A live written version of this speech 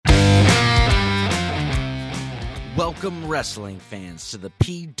Welcome, wrestling fans, to the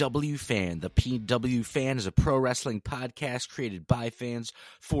PW Fan. The PW Fan is a pro wrestling podcast created by fans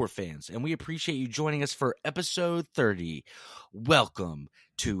for fans, and we appreciate you joining us for episode 30. Welcome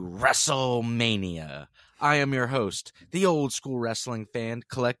to Wrestlemania. I am your host, the old school wrestling fan,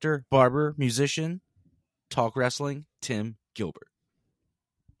 collector, barber, musician, talk wrestling, Tim Gilbert.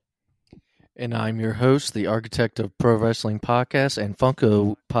 And I'm your host, the architect of pro wrestling podcasts and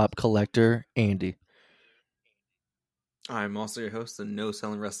Funko Pop collector, Andy. I'm also your host, the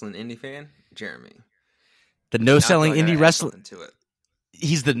no-selling wrestling indie fan, Jeremy. The no-selling indie wrestling. To it.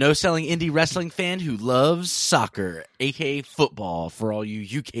 He's the no-selling indie wrestling fan who loves soccer, aka football, for all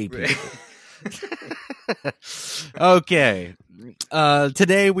you UK people. Okay.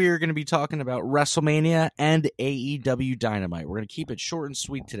 Today we are going to be talking about WrestleMania and AEW Dynamite. We're going to keep it short and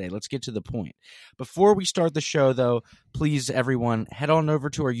sweet today. Let's get to the point. Before we start the show, though, please, everyone, head on over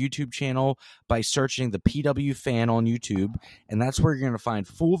to our YouTube channel by searching the PW Fan on YouTube, and that's where you're going to find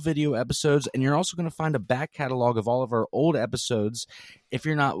full video episodes, and you're also going to find a back catalog of all of our old episodes. If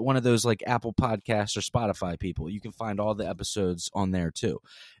you're not one of those like Apple Podcasts or Spotify people, you can find all the episodes on there too.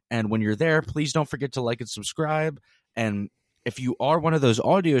 And when you're there, please don't forget to like and subscribe. And if you are one of those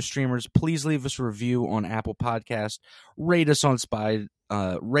audio streamers, please leave us a review on Apple Podcast. Rate us on Spotify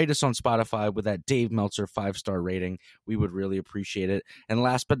with that Dave Meltzer 5-star rating. We would really appreciate it. And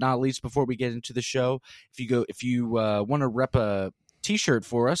last but not least, before we get into the show, if you want to rep a t-shirt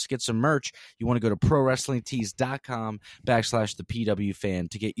for us, get some merch, you want to go to prowrestlingtees.com/the PW Fan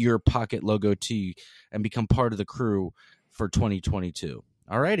to get your pocket logo tee and become part of the crew for 2022.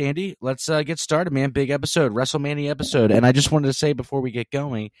 All right, Andy, let's get started, man. Big episode, WrestleMania episode. And I just wanted to say before we get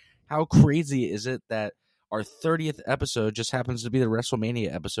going, how crazy is it that our 30th episode just happens to be the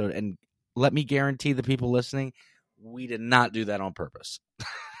WrestleMania episode? And let me guarantee the people listening, we did not do that on purpose.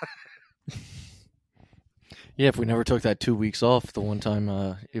 Yeah, if we never took that 2 weeks off the one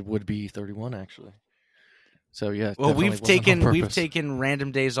time, it would be 31, actually. So, yeah. Well, we've taken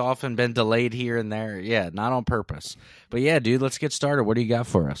random days off and been delayed here and there. Yeah, not on purpose. But yeah, dude, let's get started. What do you got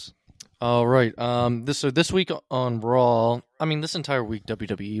for us? All right. This week on Raw, I mean, this entire week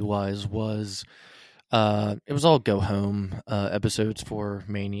WWE wise was it was all go home episodes for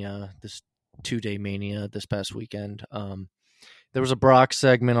Mania, this 2-day Mania this past weekend. There was a Brock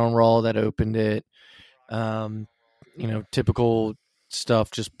segment on Raw that opened it. Typical stuff,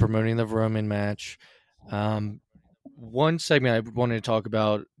 just promoting the Roman match. One segment I wanted to talk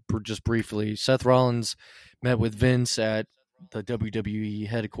about just briefly, Seth Rollins met with Vince at the WWE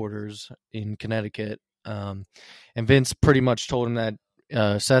headquarters in Connecticut. And Vince pretty much told him that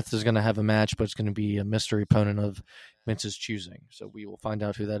Seth is going to have a match, but it's going to be a mystery opponent of Vince's choosing. So we will find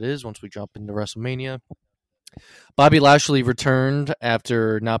out who that is once we jump into WrestleMania. Bobby Lashley returned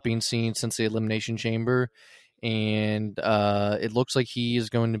after not being seen since the Elimination Chamber. And it looks like he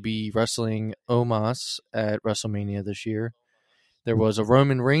is going to be wrestling Omos at WrestleMania this year. There was a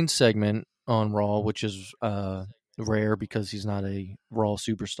Roman Reigns segment on Raw, which is rare because he's not a Raw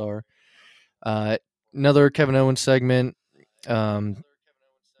superstar. Another Kevin Owens segment,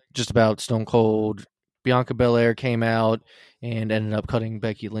 just about Stone Cold. Bianca Belair came out and ended up cutting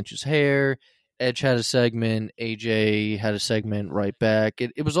Becky Lynch's hair. Edge had a segment. AJ had a segment right back.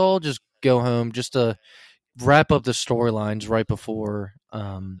 It was all just go home, just to wrap up the storylines right before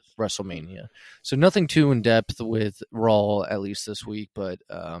WrestleMania. So nothing too in depth with Raw, at least this week. But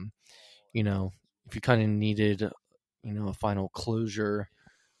if you kind of needed, a final closure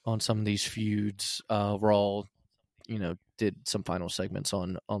on some of these feuds, Raw, did some final segments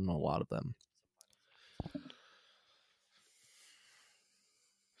on a lot of them.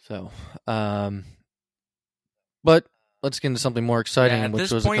 So, but let's get into something more exciting,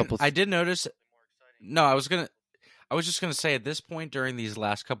 which was a couple. I did notice. No, I was just gonna say at this point during these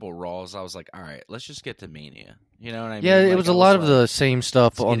last couple of Raws, I was like, all right, let's just get to Mania. You know what I mean? Yeah, it was a lot of the same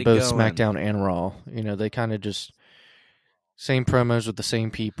stuff on both SmackDown and Raw. They kind of just same promos with the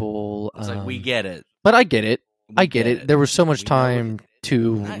same people. It's like we get it, but I get it. There was so much time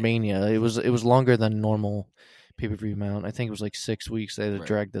to Mania. It was longer than normal pay-per-view amount. I think it was like 6 weeks they had to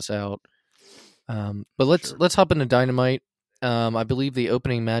drag this out. But let's hop into Dynamite. I believe the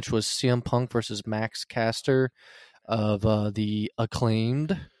opening match was CM Punk versus Max Caster of the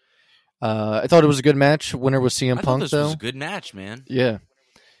Acclaimed. I thought it was a good match. Winner was CM Punk, this was a good match, man. Yeah.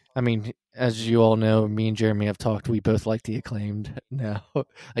 I mean, as you all know, me and Jeremy have talked. We both like the Acclaimed now.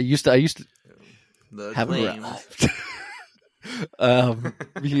 I used to the have Acclaimed.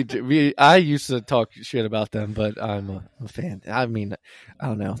 I used to talk shit about them, but I'm a fan. I mean, I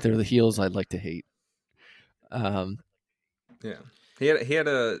don't know. They're the heels I'd like to hate. Yeah. He had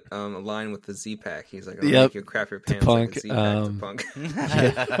a line with the Z-Pack. He's like, "I'll Yep, make you crap your pants Punk, like a Z-Pack to Punk."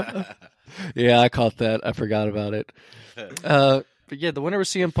 Yeah, I caught that. I forgot about it. But yeah, the winner was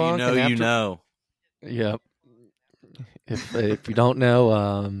CM Punk. You know, and you know. Yep. If you don't know,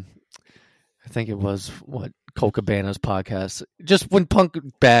 I think it was Cole Cabana's podcast. Just when Punk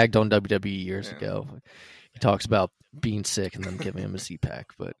bagged on WWE years ago, he talks about being sick and them giving him a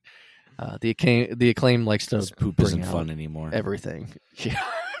Z-Pack. But the acclaim likes to Poop bring isn't out fun anymore. everything. Yeah.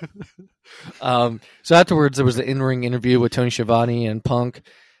 So afterwards, there was an in-ring interview with Tony Schiavone and Punk.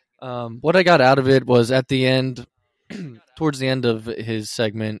 What I got out of it was at the end, towards the end of his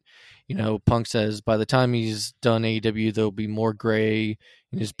segment, Punk says by the time he's done AEW, there'll be more gray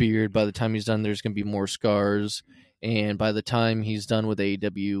in his beard. By the time he's done, there's going to be more scars. And by the time he's done with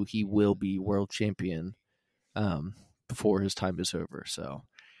AEW, he will be world champion before his time is over. So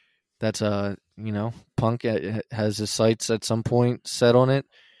that's, Punk has his sights at some point set on it.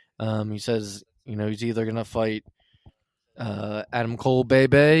 He says, he's either going to fight Adam Cole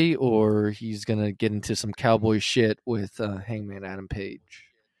Bebe, or he's gonna get into some cowboy shit with Hangman Adam Page.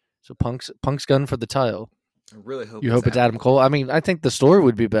 So Punk's gunning for the title. I really hope. You hope it's Adam Cole. I mean, I think the story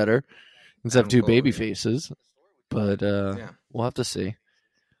would be better instead of two baby faces, but we'll have to see.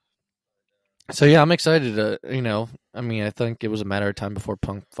 So yeah, I'm excited. I think it was a matter of time before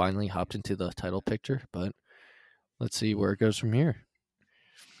Punk finally hopped into the title picture, but let's see where it goes from here.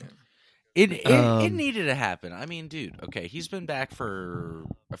 It needed to happen. I mean, dude, okay, he's been back for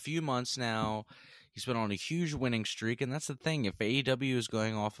a few months now. He's been on a huge winning streak, and that's the thing. If AEW is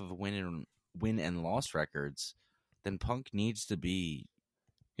going off of win and loss records, then Punk needs to be.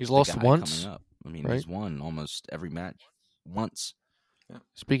 He's lost once. Coming up. I mean, right? He's won almost every match once. Yeah.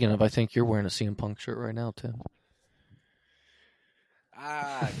 Speaking of, I think you're wearing a CM Punk shirt right now, Tim.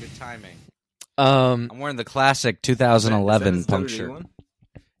 Good timing. I'm wearing the classic 2011 Punk shirt. One?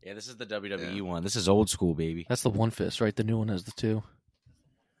 Yeah, this is the WWE one. This is old school, baby. That's the one fist, right? The new one has the two,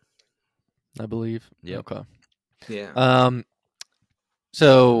 I believe. Yeah. Okay. Yeah.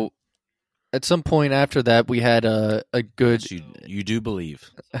 So at some point after that, we had a good. Yes, you do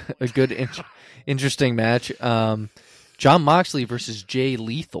believe a good, interesting match. Jon Moxley versus Jay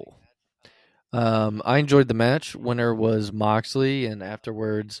Lethal. I enjoyed the match. Winner was Moxley, and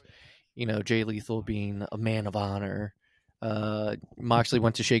afterwards, Jay Lethal being a man of honor. Moxley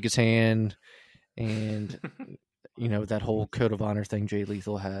went to shake his hand, and that whole code of honor thing Jay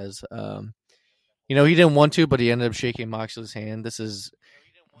Lethal has. He didn't want to, but he ended up shaking Moxley's hand. This is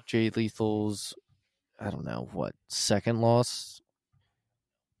Jay Lethal's, I don't know what, second loss,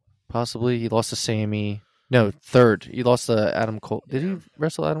 possibly. He lost to Sammy. No, third. He lost to Adam Cole. Did he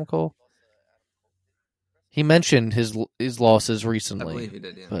wrestle Adam Cole? He mentioned his losses recently. I believe he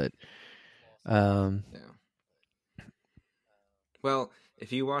did, yeah. But well,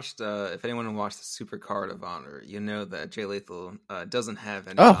 if anyone watched the Super Card of Honor, you know that Jay Lethal doesn't have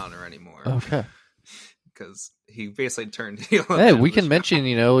any honor anymore. Okay. Because he basically turned heel. Hey, we can mention,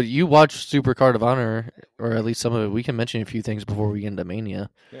 you watch Super Card of Honor, or at least some of it. We can mention a few things before we get into Mania.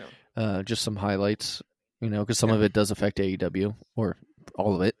 Yeah. Just some highlights, because some of it does affect AEW, or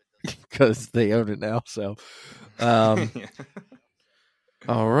all of it, because they own it now. So, all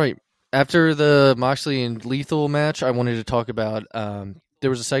right. After the Moxley and Lethal match, I wanted to talk about, there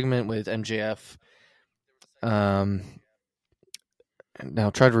was a segment with MJF.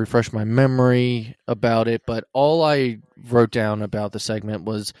 Now, try to refresh my memory about it, but all I wrote down about the segment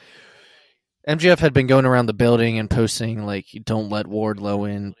was MJF had been going around the building and posting, like, don't let Wardlow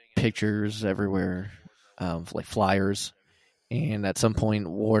in pictures everywhere, like flyers. And at some point,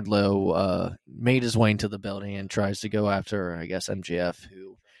 Wardlow made his way into the building and tries to go after, I guess, MJF,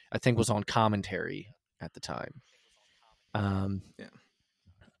 who I think was on commentary at the time. I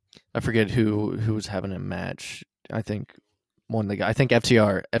forget who was having a match. I think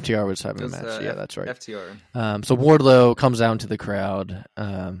FTR was having a match. Yeah, that's right. FTR. So Wardlow comes out into the crowd,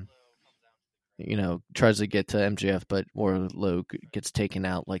 tries to get to MJF, but Wardlow gets taken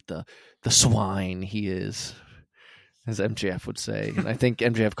out like the swine he is, as MJF would say. And I think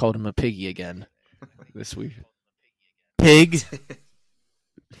MJF called him a piggy again this week. Pig.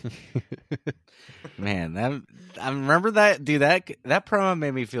 Man, I remember that, dude. That promo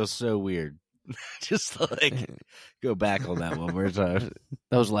made me feel so weird. Just like go back on that one more time.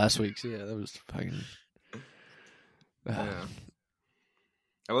 That was last week's. Yeah, that was fucking. Yeah.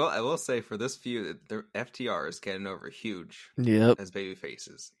 I will say for this feud, the FTR is getting over huge. Yep. As baby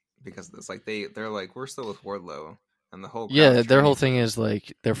faces, because it's like they're like, we're still with Wardlow, and the whole their whole thing is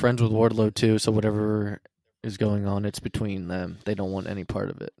like they're friends with Wardlow too. So whatever is going on, it's between them. They don't want any part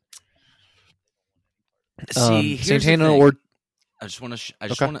of it. See, Santana or I just want to. I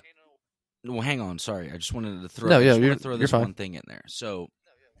just Okay. want to. Well, hang on. Sorry, I just wanted to throw. No, I yeah, just want you're to throw you're this fine. one thing in there. So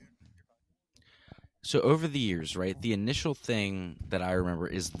over the years, right, the initial thing that I remember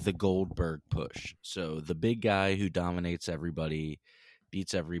is the Goldberg push. So the big guy who dominates everybody,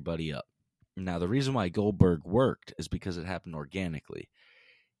 beats everybody up. Now, the reason why Goldberg worked is because it happened organically.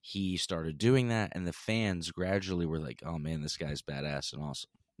 He started doing that, and the fans gradually were like, oh man, this guy's badass and awesome.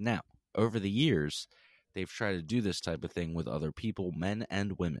 Now, over the years, they've tried to do this type of thing with other people, men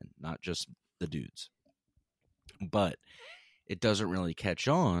and women, not just the dudes. But it doesn't really catch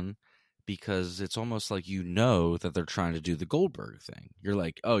on because it's almost like that they're trying to do the Goldberg thing. You're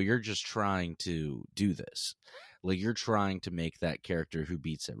like, oh, you're just trying to do this. Like, you're trying to make that character who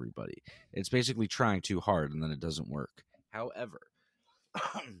beats everybody. It's basically trying too hard, and then it doesn't work. However,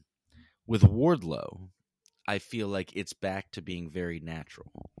 with Wardlow, I feel like it's back to being very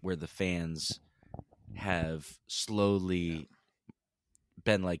natural, where the fans have slowly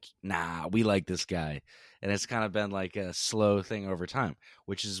been like, nah, we like this guy. And it's kind of been like a slow thing over time,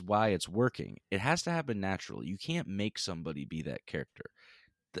 which is why it's working. It has to happen naturally. You can't make somebody be that character.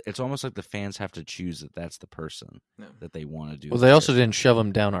 It's almost like the fans have to choose that that's the person that they want to do. Well, they also didn't shove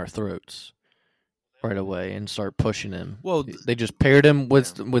him down our throats right away and start pushing him. Well, they just paired him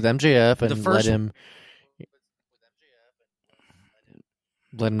with MJF and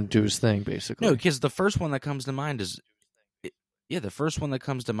let him do his thing, basically. No, because the first one that comes to mind is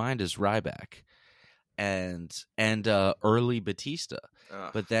Ryback and early Batista.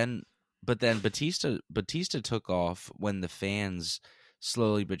 But then Batista took off when the fans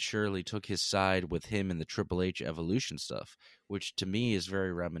slowly but surely took his side with him in the Triple H Evolution stuff, which to me is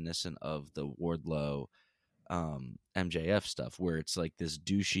very reminiscent of the Wardlow MJF stuff, where it's like this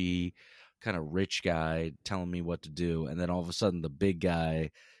douchey kind of rich guy telling me what to do, and then all of a sudden the big guy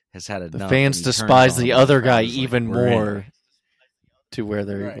has had enough. The fans despise the other guy even more, to where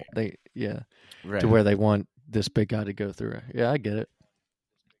to where they want this big guy to go through. Yeah, I get it.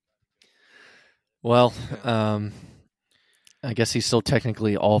 Well, I guess he's still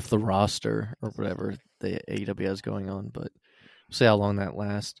technically off the roster or whatever the AEW has going on, but we'll see how long that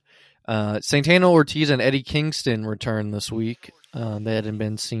lasts. Santana Ortiz and Eddie Kingston returned this week. They hadn't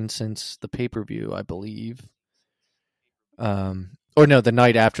been seen since the pay-per-view, I believe. Or no, the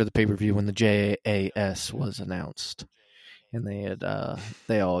night after the pay-per-view when the JAS was announced. And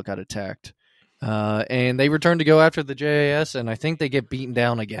they all got attacked. And they returned to go after the JAS, and I think they get beaten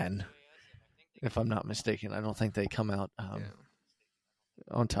down again, if I'm not mistaken. I don't think they come out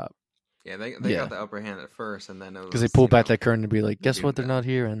on top. Yeah, they got the upper hand at first, and then because they pulled back that curtain to be like, guess what? They're not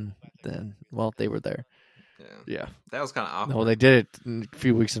here, and then they were there. Yeah, that was kind of awkward. No, they did it a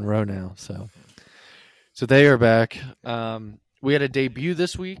few weeks in a row now, so they are back. We had a debut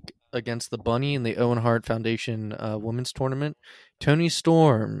this week against the Bunny in the Owen Hart Foundation Women's Tournament. Toni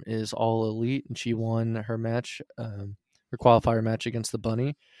Storm is all elite, and she won her match, her qualifier match against the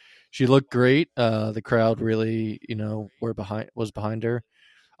Bunny. She looked great. The crowd really, was behind her.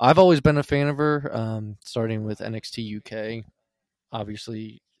 I've always been a fan of her, starting with NXT UK.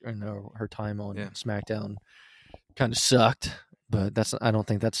 Obviously, her time on SmackDown kind of sucked, but I don't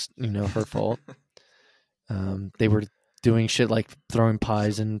think that's her fault. They were doing shit like throwing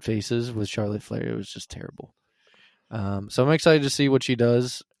pies in faces with Charlotte Flair. It was just terrible. So I'm excited to see what she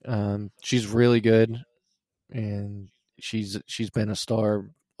does. She's really good, and she's been a star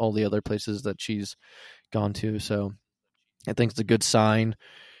all the other places that she's gone to. So I think it's a good sign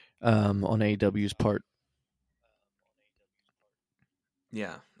on AEW's part.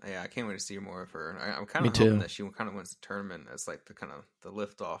 Yeah, I can't wait to see more of her. I'm kind of hoping that she kind of wins the tournament as like the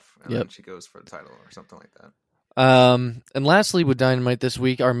lift off, and then she goes for the title or something like that. And lastly, with Dynamite this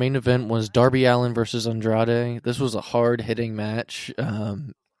week, our main event was Darby Allin versus Andrade. This was a hard hitting match.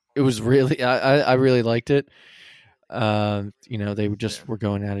 It was really, I really liked it. They were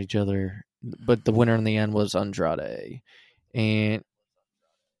going at each other, but the winner in the end was Andrade. And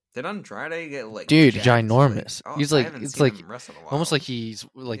did Andrade get ginormous? Like, he's like, it's like almost like he's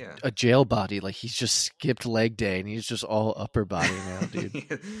like a jail body. Like he's just skipped leg day and he's just all upper body now,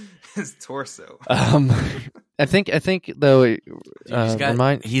 dude. His torso. I think though, he's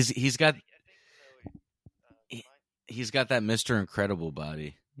got that Mr. Incredible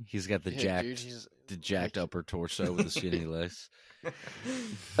body. He's got the jacked upper torso with the skinny legs.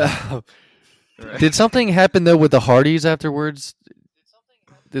 Did something happen though with the Hardys afterwards?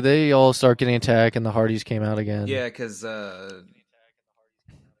 Did they all start getting attacked and the Hardys came out again? Yeah, because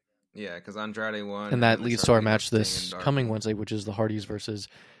Andrade won. And that leads to our match this coming Wednesday, which is the Hardys versus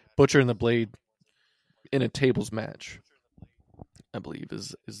Butcher and the Blade in a tables match. I believe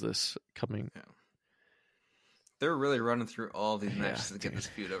is this coming. they're really running through all these matches to get this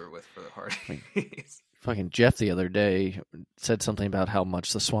feud over with for the Hardys. Fucking Jeff the other day said something about how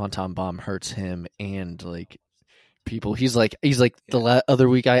much the Swanton Bomb hurts him and like people. He's like the other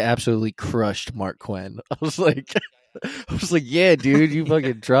week I absolutely crushed Mark Quinn. I was like, yeah, dude, you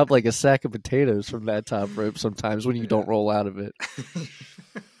fucking drop like a sack of potatoes from that top rope sometimes when you don't roll out of it.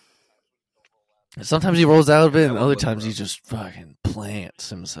 Sometimes he rolls out of it, and other times he just fucking plants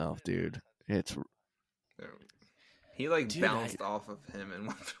himself, dude. It's he bounced off of him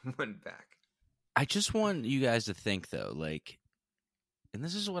and went back. I just want you guys to think though, like, and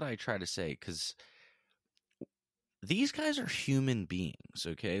this is what I try to say, because these guys are human beings,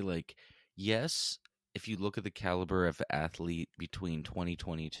 okay? Like, yes, if you look at the caliber of athlete between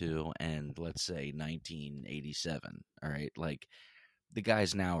 2022 and let's say 1987, all right, like. The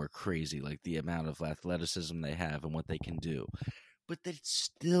guys now are crazy, like the amount of athleticism they have and what they can do. But it's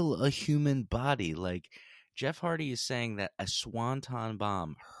still a human body. Like, Jeff Hardy is saying that a Swanton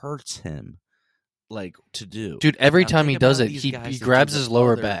Bomb hurts him, like, to do. Dude, every time he does it, he grabs his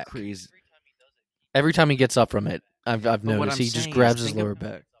lower back. Crazy. Every time he gets up from it, I've noticed, he just grabs his lower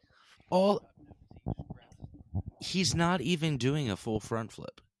back. He's not even doing a full front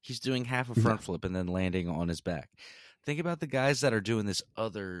flip. He's doing half a front flip and then landing on his back. Think about the guys that are doing this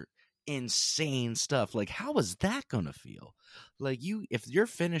other insane stuff. Like, how is that going to feel? Like, if your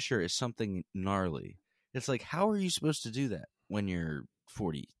finisher is something gnarly, it's like, how are you supposed to do that when you're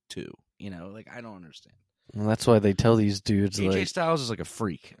 42? You know, like, I don't understand. Well, that's why they tell these dudes, AJ Styles is like a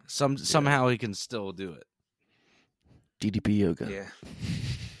freak. Somehow he can still do it. DDP yoga. Yeah.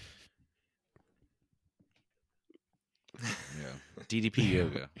 Yeah. DDP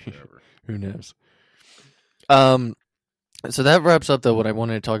yoga. Whatever. Who knows? So that wraps up, though, what I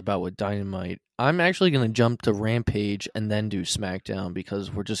wanted to talk about with Dynamite. I'm actually going to jump to Rampage and then do SmackDown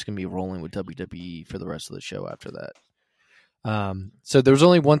because we're just going to be rolling with WWE for the rest of the show after that. So there was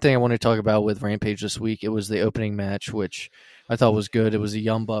only one thing I wanted to talk about with Rampage this week. It was the opening match, which I thought was good. It was the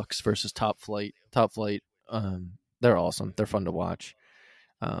Young Bucks versus Top Flight. They're awesome. They're fun to watch.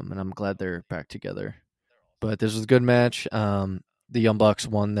 And I'm glad they're back together. But this was a good match. The Young Bucks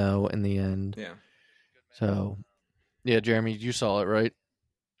won, though, in the end. Yeah. So... yeah, Jeremy, you saw it, right?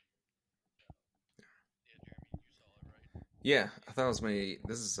 Yeah, I thought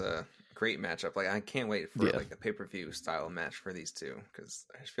this is a great matchup. Like, I can't wait for like a pay-per-view style match for these two because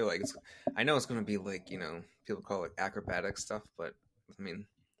I feel like I know it's going to be like, you know, people call it acrobatic stuff, but I mean,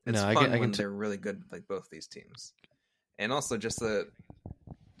 it's fun when they're really good, like both these teams. And also just a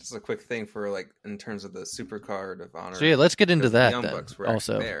quick thing for like in terms of the Super Card of Honor. So yeah, let's get into that Young then. Bucks were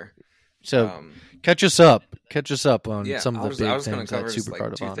Also, there. So catch us up on some of the big things that Super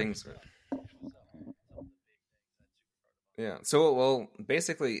Card of Honor. Things. Yeah. So, well,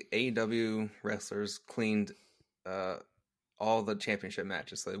 basically, AEW wrestlers cleaned all the championship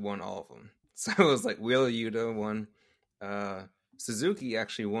matches. So they won all of them. So it was like Wheeler Yuta won. Suzuki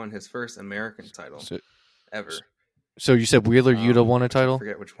actually won his first American title ever. So you said Wheeler Yuta won a title? I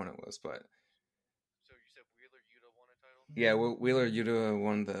forget which one it was, but... yeah, Wheeler Yuta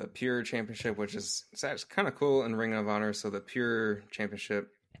won the Pure Championship, which is kind of cool in Ring of Honor. So the Pure Championship,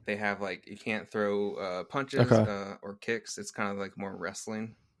 they have like you can't throw punches or kicks. It's kind of like more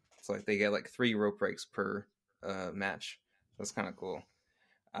wrestling. So like they get like 3 rope breaks per match. That's kind of cool.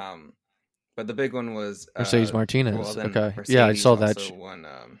 But the big one was Mercedes Martinez. Mercedes yeah, I saw that. Won,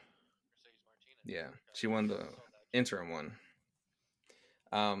 yeah, she won the interim one.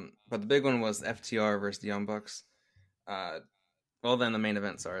 But the big one was FTR versus the Young Bucks. Well, then the main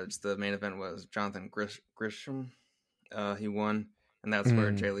event. The main event was Jonathan Grisham. He won, and that's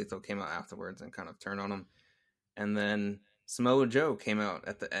where Jay Lethal came out afterwards and kind of turned on him. And then Samoa Joe came out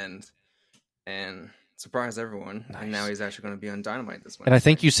at the end and surprised everyone. Nice. And now he's actually going to be on Dynamite this Wednesday. And I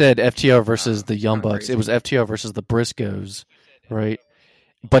think you said FTR versus the Young Bucks. Crazy. It was FTR versus the Briscoes, right?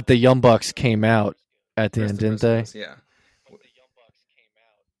 But the Young Bucks came out at the end, didn't they? Yeah.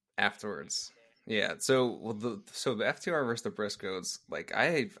 Afterwards. Yeah, so the FTR versus the Briscoes, like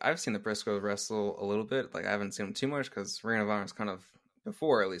I've seen the Briscoes wrestle a little bit. Like I haven't seen them too much because Ring of Honor is kind of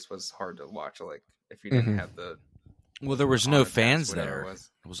before at least was hard to watch. Like if you didn't have the there was no fans there.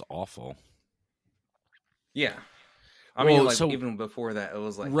 It was awful. Yeah, I mean, like even before that, it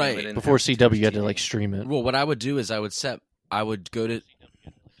was like right before CW you had to like stream it. Well, what I would do is what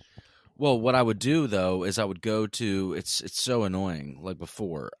I would do though is I would go to it's so annoying. Like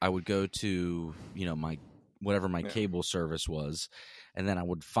before, I would go to my cable service was, and then I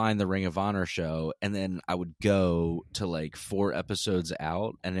would find the Ring of Honor show, and then I would go to like 4 episodes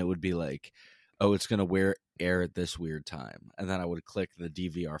out, and it would be like, oh, it's gonna air at this weird time, and then I would click the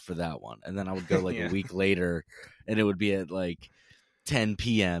DVR for that one, and then I would go like a week later, and it would be at like 10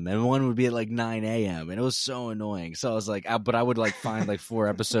 p.m. and one would be at like 9 a.m. and it was so annoying. So I was like, but I would like find like 4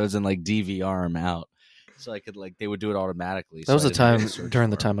 episodes and like DVR them out, so I could like they would do it automatically. That was so the time during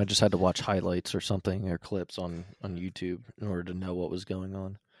the time I just had to watch highlights or something or clips on YouTube in order to know what was going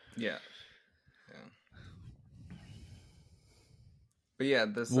on. Yeah. But yeah,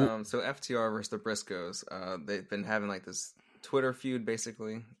 this so FTR versus the Briscoes, they've been having like this Twitter feud,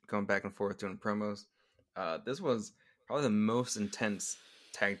 basically going back and forth doing promos. This was probably the most intense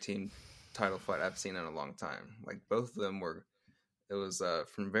tag team title fight I've seen in a long time. Like both of them were, it was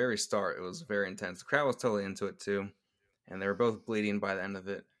from very start, it was very intense. The crowd was totally into it too, and they were both bleeding by the end of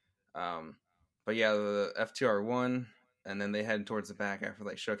it. But yeah, the FTR won, and then they headed towards the back after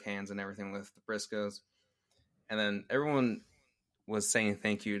they shook hands and everything with the Briscoes, and then everyone was saying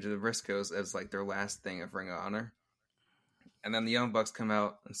thank you to the Briscoes as like their last thing of Ring of Honor. And then the Young Bucks come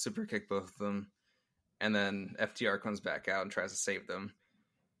out and super kick both of them. And then FTR comes back out and tries to save them.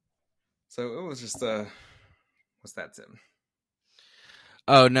 So it was just what's that, Tim?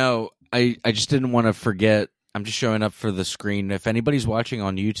 Oh no, I just didn't want to forget. I'm just showing up for the screen. If anybody's watching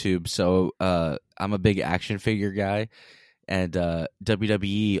on YouTube, so I'm a big action figure guy, and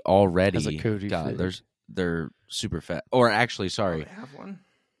WWE already has a Cody figure. They're super fat. Or actually, sorry. Oh, they have one?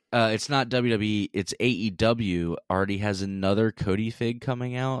 It's not WWE. It's AEW already has another Cody fig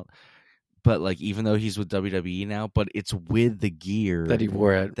coming out. But like, even though he's with WWE now, but it's with the gear that he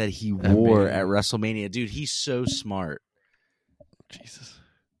wore at WrestleMania. Dude, he's so smart. Jesus.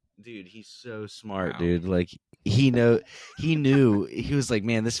 Dude, he's so smart, wow. Dude. Like he knew he was like,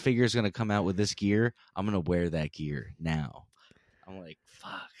 man, this figure is gonna come out with this gear. I'm gonna wear that gear now. I'm like,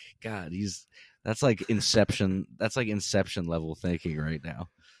 fuck, God, that's like Inception. That's like Inception level thinking right now.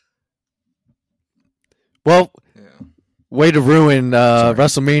 Well, yeah. Way to ruin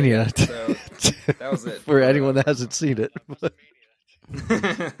WrestleMania. So, that was it for anyone that hasn't seen it.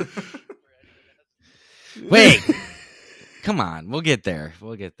 Wait, come on, we'll get there.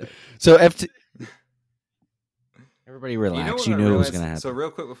 So everybody relax. You know you knew it was gonna happen. So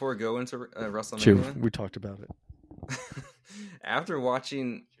real quick before we go into WrestleMania, true, we talked about it. After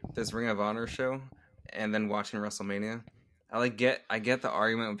watching this Ring of Honor show and then watching WrestleMania, I get the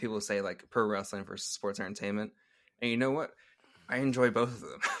argument when people say like pro wrestling versus sports entertainment, and you know what? I enjoy both of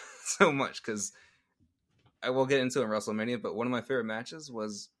them so much because I will get into it in WrestleMania. But one of my favorite matches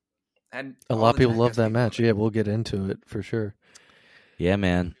was a lot of people love that match. Yeah, we'll get into it for sure. Yeah,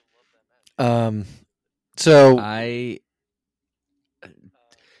 man. So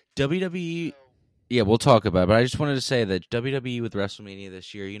WWE. Yeah, we'll talk about it, but I just wanted to say that WWE with WrestleMania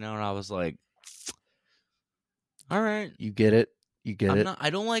this year, and I was like, all right. You get it. I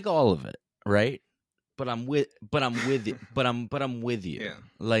don't like all of it, right? But I'm with you. But I'm with you. Yeah.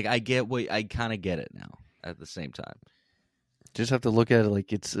 Like I kind of get it now at the same time. Just have to look at it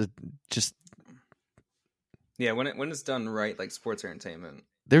like it's just. Yeah, when it's done right, like sports entertainment.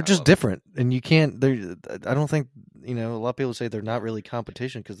 They're just different, and you can't. I don't think a lot of people say they're not really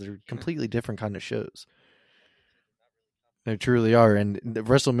competition because they're completely different kind of shows. They truly are, and the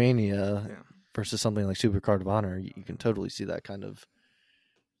WrestleMania versus something like Supercard of Honor, you can totally see that kind of.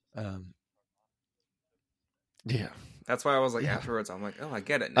 Yeah, that's why I was like afterwards. I'm like, oh, I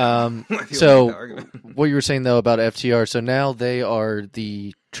get it now. So what you were saying though about FTR, so now they are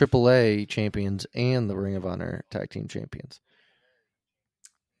the AAA champions and the Ring of Honor tag team champions.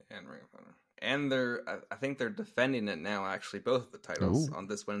 And Ring of Honor, and I think they're defending it now. Actually, both of the titles on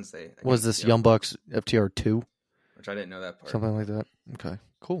this Wednesday. Was this Young Bucks FTR 2? Which I didn't know that part. Something like that. Okay,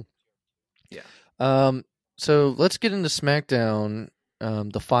 cool. Yeah. So let's get into SmackDown,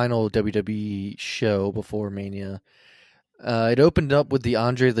 the final WWE show before Mania. It opened up with the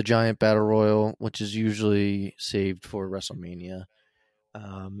Andre the Giant Battle Royal, which is usually saved for WrestleMania.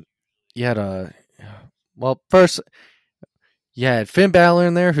 First. You had Finn Balor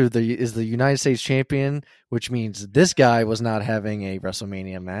in there, who is the United States champion, which means this guy was not having a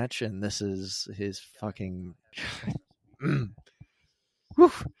WrestleMania match, and this is his fucking. Could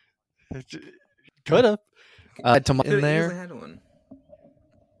have. In there. Had one.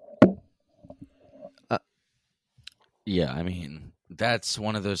 Yeah, I mean that's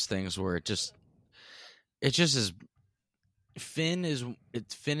one of those things where it just is. Finn is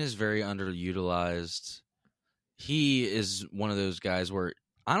very underutilized. He is one of those guys where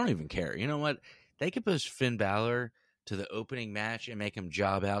I don't even care. You know what? They could push Finn Balor to the opening match and make him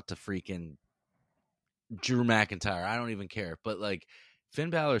job out to freaking Drew McIntyre. I don't even care. But like Finn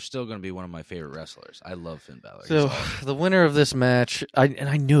Balor's still going to be one of my favorite wrestlers. I love Finn Balor. So the winner of this match,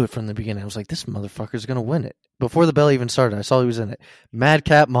 I knew it from the beginning. I was like, this motherfucker's going to win it. Before the bell even started, I saw he was in it.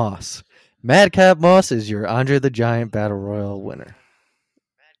 Madcap Moss. Madcap Moss is your Andre the Giant Battle Royal winner.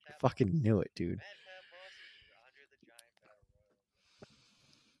 I fucking knew it, dude.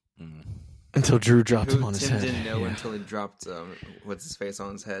 Until Drew dropped him on his head. Tim didn't know until he dropped what's his face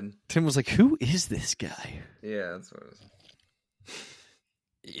on his head. Tim was like, "Who is this guy?" Yeah, that's what it was.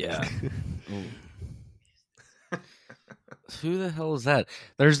 Yeah. Who the hell is that?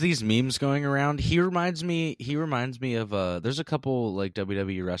 There's these memes going around. He reminds me of there's a couple like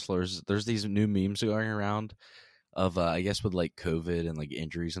WWE wrestlers. There's these new memes going around of I guess with like COVID and like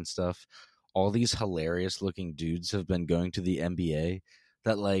injuries and stuff. All these hilarious looking dudes have been going to the NBA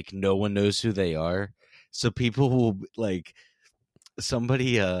that like no one knows who they are. So people will like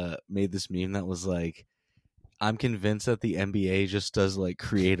somebody made this meme that was like, I'm convinced that the NBA just does like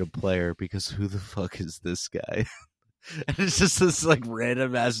create a player because who the fuck is this guy? And it's just this like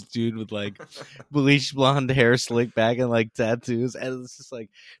random ass dude with like bleached blonde hair, slick back, and like tattoos. And it's just like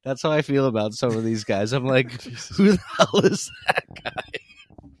that's how I feel about some of these guys. I'm like, who the hell is that guy?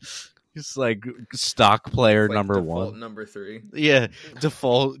 He's like stock player like number default one, number 3. Yeah,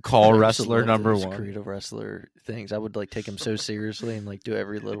 default call wrestler number one. Creative wrestler things. I would like take him so seriously and like do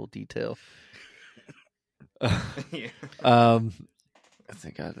every little detail. Yeah. I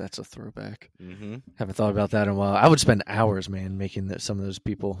think that's a throwback. Mm-hmm. Haven't thought about that in a while. I would spend hours, man, making some of those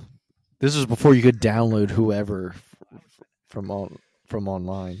people. This was before you could download whoever from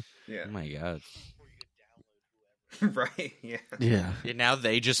online. Yeah. Oh my god. Right. Yeah. Yeah. Now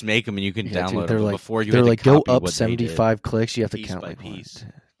they just make them and you can Dude, download they're them. like, Before you they're had to like go copy up what they did. 75 clicks. You have to Piece count by like piece.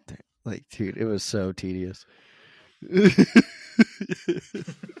 Like, dude, it was so tedious.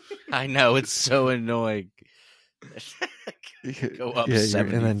 I know, it's so annoying. Go up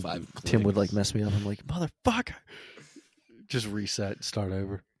 75 and then clicks. Tim would like mess me up. I'm like, motherfucker. Just reset, start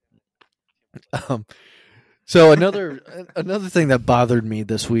over. So another thing that bothered me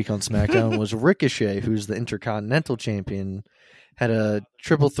this week on SmackDown was Ricochet, who's the Intercontinental Champion, had a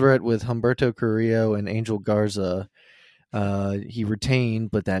triple threat with Humberto Carrillo and Angel Garza. He retained,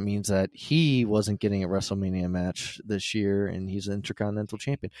 but that means that he wasn't getting a WrestleMania match this year, and he's the Intercontinental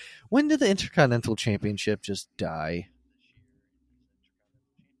Champion. When did the Intercontinental Championship just die?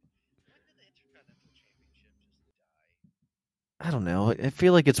 I don't know. I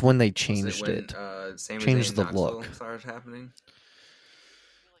feel like it's when they changed it. Changed the look. Started happening.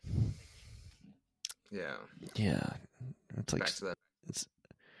 Yeah. Yeah. It's like back to that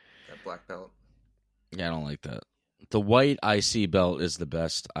black belt. Yeah, I don't like that. The white IC belt is the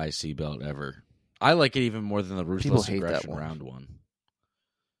best IC belt ever. I like it even more than the Ruthless Aggression round one.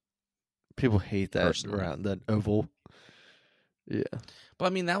 People hate that round, that oval. Yeah. But I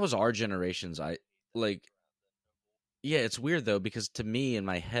mean, that was our generation's. Yeah, it's weird though, because to me, in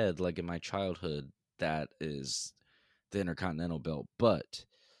my head, like in my childhood, that is the Intercontinental belt. But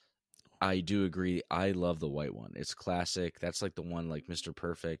I do agree. I love the white one. It's classic. That's like the one like Mr.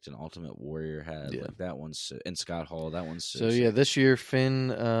 Perfect and Ultimate Warrior had. Yeah. Like that one's and Scott Hall. That one's so yeah. This year,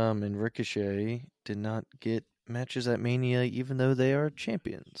 Finn and Ricochet did not get matches at Mania, even though they are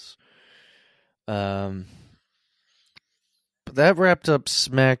champions. But that wrapped up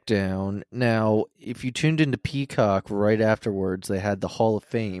SmackDown. Now, if you tuned into Peacock right afterwards, they had the Hall of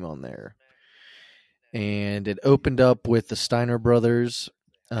Fame on there, and it opened up with the Steiner brothers.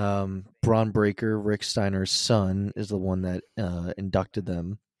 Braun Breaker, Rick Steiner's son, is the one that inducted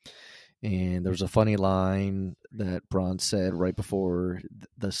them. And there was a funny line that Braun said right before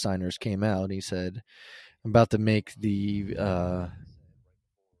the Steiners came out. He said, I'm about to make the,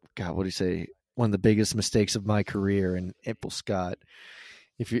 what did he say? One of the biggest mistakes of my career. And April Scott,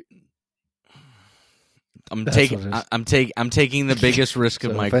 I'm taking the biggest risk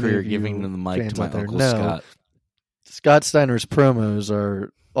of my career, giving the mic to my Uncle Scott. Scott Steiner's promos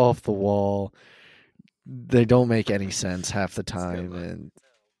are off the wall. They don't make any sense half the time, and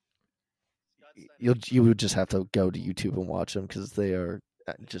you would just have to go to YouTube and watch them because they are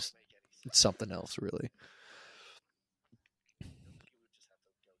just something else, really.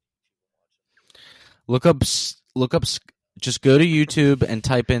 Look up. Just go to YouTube and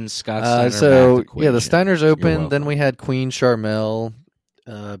type in Scott Steiner. The Steiners open. Then we had Queen Sharmell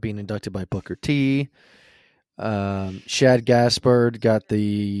being inducted by Booker T. Shad Gaspard got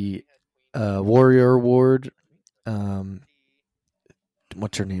the Warrior Award.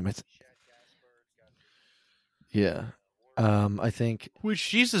 What's her name? I think. Which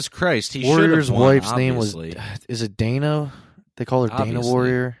Jesus Christ, he Warrior's won, wife's obviously. name was. Is it Dana? They call her Obviously. Dana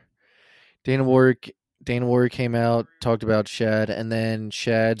Warrior. Dana Warrior Dana Warrior came out, talked about Shad, and then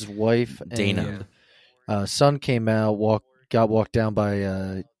Shad's wife Dana. and son came out, got walked down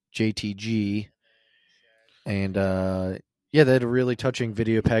by JTG, and they had a really touching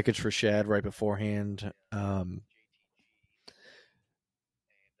video package for Shad right beforehand.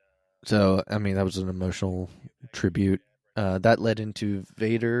 So, I mean, that was an emotional tribute. That led into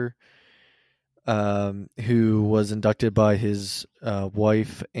Vader, who was inducted by his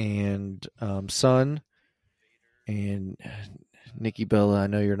wife and son. And Nikki Bella, I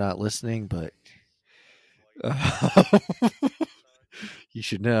know you're not listening, but you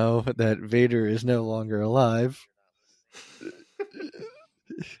should know that Vader is no longer alive.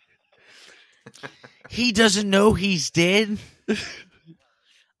 He doesn't know he's dead?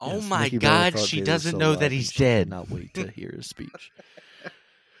 Oh Yes, my Nikki Bella God, thought she Vader was doesn't still know alive, that and he's she dead. Cannot wait to hear his speech.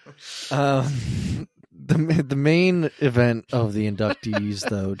 The main event of the inductees,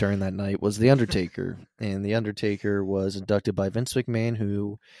 though, during that night was The Undertaker. And The Undertaker was inducted by Vince McMahon,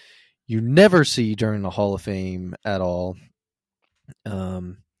 who you never see during the Hall of Fame at all.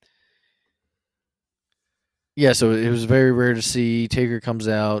 So it was very rare to see. Taker comes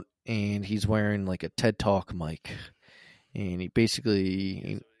out, and he's wearing like a TED Talk mic. And he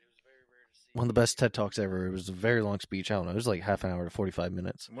basically... one of the best TED Talks ever. It was a very long speech. I don't know. It was like half an hour to 45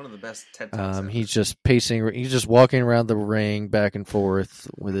 minutes. One of the best TED Talks ever. He's just pacing. He's just walking around the ring back and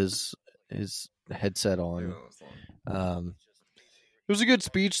forth with his headset on. It was a good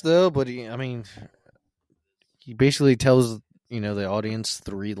speech though, but he basically tells the audience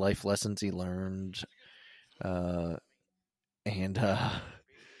 3 life lessons he learned. I don't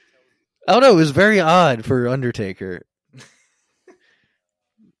know. It was very odd for Undertaker.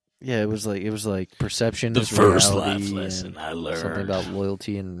 Yeah, it was like perception The is first reality, life lesson I learned. something about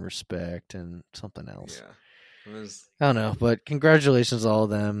loyalty and respect, and something else. Yeah, I don't know, but congratulations to all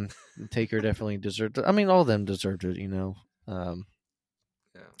of them. Taker definitely deserved it. I mean, all of them deserved it, yeah.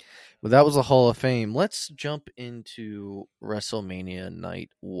 But that was a Hall of Fame. Let's jump into WrestleMania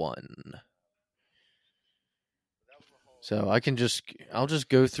Night 1. So I'll just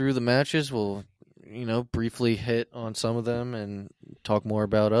go through the matches. We'll briefly hit on some of them and talk more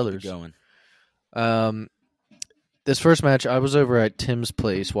about others. Keep going. This first match, I was over at Tim's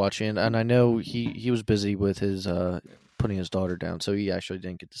place watching, and I know he was busy with his putting his daughter down, so he actually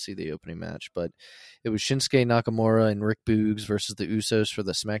didn't get to see the opening match. But it was Shinsuke Nakamura and Rick Boogs versus the Usos for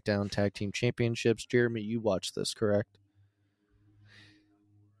the SmackDown Tag Team Championships. Jeremy, you watched this, correct?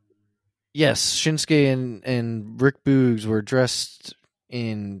 Yes, Shinsuke and Rick Boogs were dressed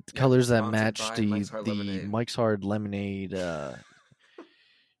in colors that matched the Mike's Hard Lemonade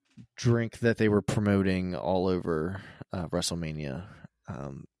drink that they were promoting all over WrestleMania.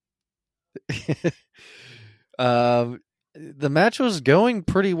 The match was going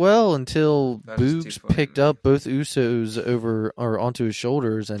pretty well until Boogs picked up both Usos over or onto his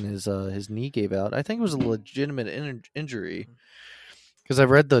shoulders, and his knee gave out. I think it was a legitimate injury. Because I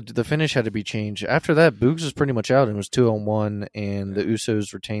read the finish had to be changed. After that, Boogs was pretty much out and was 2-on-1, and the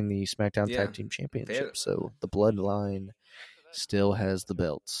Usos retained the SmackDown Tag Team Championship. So the Bloodline still has the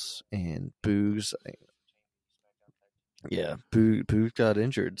belts, and Boogs, Boogs got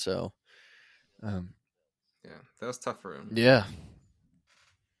injured. So, that was tough for him. Yeah,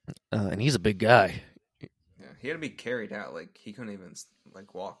 and he's a big guy. Yeah, he had to be carried out. Like he couldn't even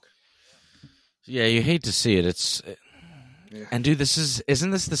walk. Yeah, you hate to see it. Yeah. And dude, isn't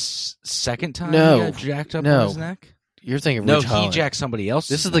this the second time he got jacked up on his neck? You're thinking no, Ridge Holland. He jacked somebody else.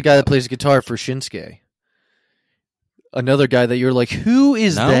 This is the guy that plays guitar for Shinsuke. Another guy that you're like, who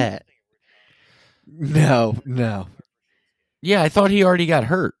is that? No. Yeah, I thought he already got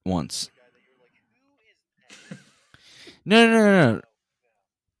hurt once. No.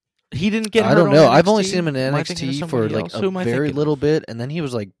 He didn't get hurt. I don't know. On I've NXT? only seen him in NXT for else? a very little bit, and then he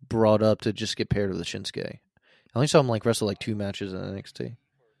was brought up to just get paired with Shinsuke. I only saw him wrestle 2 matches in NXT.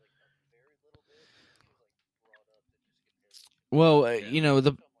 Well,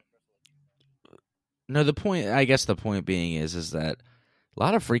 the point. I guess the point being is that a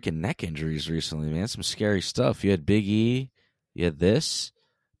lot of freaking neck injuries recently, man. Some scary stuff. You had Big E. You had this.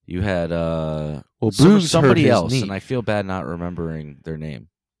 You had somebody else, knee. And I feel bad not remembering their name.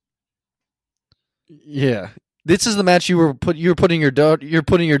 Yeah, this is the match you were putting your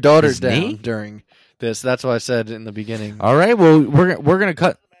daughter His down knee? during this. That's what I said in the beginning. All right, well we're gonna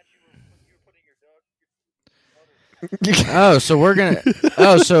cut.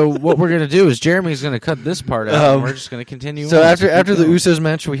 So what we're gonna do is Jeremy's gonna cut this part out. And we're just gonna continue. So on. after the Usos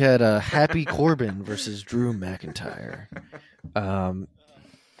match, we had Happy Corbin versus Drew McIntyre.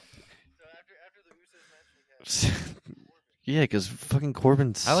 Yeah, because fucking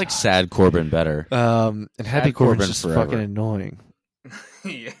Corbin sucks. I like sad Corbin better. And happy Corbin's Corbin just forever. fucking annoying.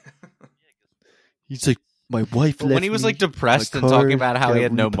 Yeah. He's like, my wife But left when he was me, like depressed my and talking car about how he got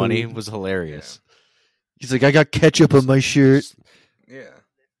had no money, repoed. was hilarious. He's like, I got ketchup on my shirt. Yeah.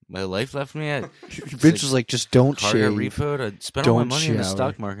 My life left me at Vince was like, just don't car got shave. repoed. I spent all my Don't money in the shower.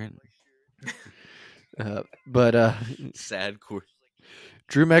 stock market. But Sad Corbin.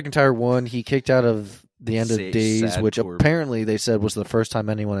 Drew McIntyre won. He kicked out of the end of days, Sad which Corbin. apparently they said was the first time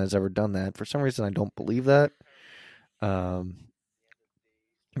anyone has ever done that. For some reason, I don't believe that.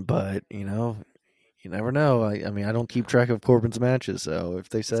 But you never know. I mean, I don't keep track of Corbin's matches, so if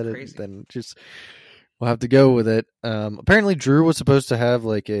they said it, then just we'll have to go with it. Apparently, Drew was supposed to have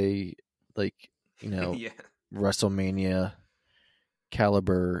yeah. WrestleMania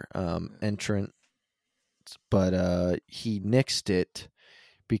caliber entrant, but he nixed it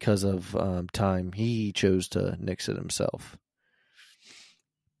because of time. He chose to nix it himself.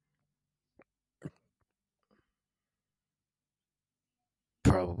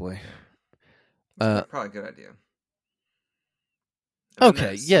 Probably. Probably a good idea.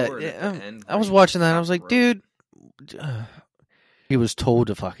 Okay, yeah. I was watching that and I was like, dude, he was told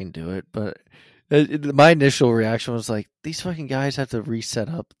to fucking do it, but my initial reaction was like, these fucking guys have to reset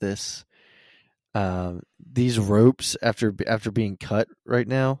up these ropes after being cut right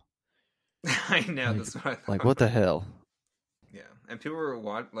now. I know. Like, That's what I thought. Like, what the hell? Yeah, and people were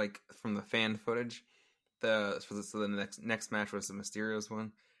from the fan footage. The next match was the Mysterios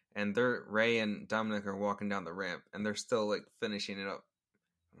one, and Ray and Dominic are walking down the ramp, and they're still like finishing it up.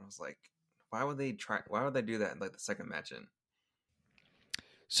 And I was like, why would they do that in like the second match in?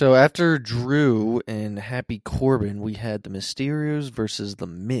 So after Drew and Happy Corbin, we had the Mysterios versus the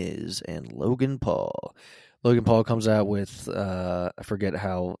Miz and Logan Paul. Logan Paul comes out with I forget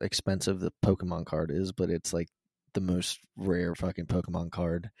how expensive the Pokemon card is, but it's like the most rare fucking Pokemon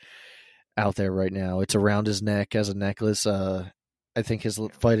card out there right now. It's around his neck as a necklace. I think his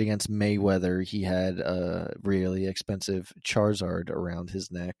fight against Mayweather, he had a really expensive Charizard around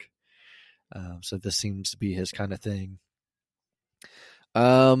his neck. So this seems to be his kind of thing.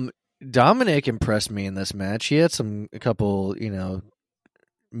 Dominic impressed me in this match. He had a couple,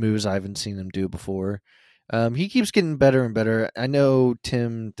 moves I haven't seen him do before. He keeps getting better and better. I know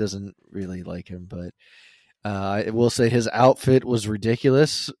Tim doesn't really like him, but I will say his outfit was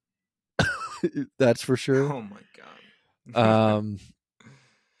ridiculous. That's for sure. Oh my god.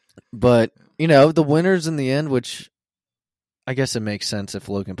 But the winners in the end, which I guess it makes sense if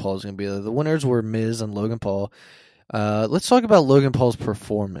Logan Paul is going to be there. The winners were Miz and Logan Paul. Let's talk about Logan Paul's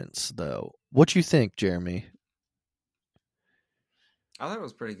performance, though. What you think, Jeremy? I thought it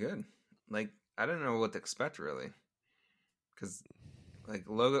was pretty good. Like, I didn't know what to expect, really. Because, like,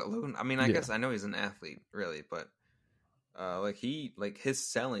 Logan, I mean, I guess I know he's an athlete, really, but, his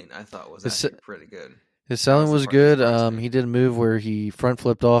selling, I thought was actually pretty good. His selling was good. He did a move where he front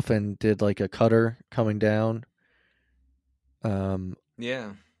flipped off and did, like, a cutter coming down.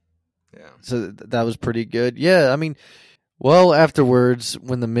 Yeah. So that was pretty good. Yeah, I mean, well, afterwards,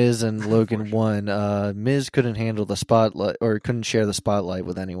 when the Miz and Logan won, Miz couldn't handle the spotlight or couldn't share the spotlight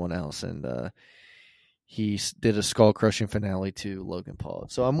with anyone else, and he did a skull-crushing finale to Logan Paul.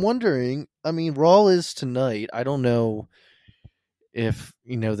 So I'm wondering, I mean, Raw is tonight. I don't know if,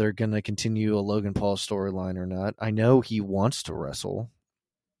 they're going to continue a Logan Paul storyline or not. I know he wants to wrestle,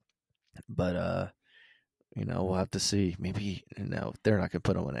 but we'll have to see. Maybe, they're not going to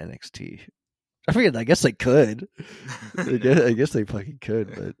put him on NXT. I mean, I guess they could. I guess they fucking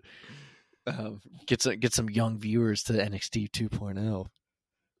could, but get some young viewers to NXT 2.0.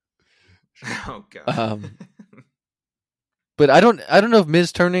 Oh god. But I don't know if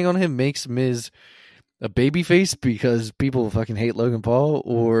Miz turning on him makes Miz a babyface because people fucking hate Logan Paul,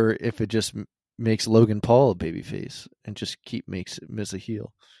 or if it just makes Logan Paul a babyface and just makes Miz a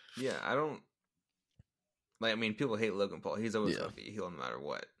heel. Yeah, I don't. Like, I mean, people hate Logan Paul. He's always going to be a heel no matter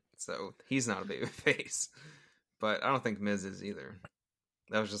what. So he's not a baby face. But I don't think Miz is either.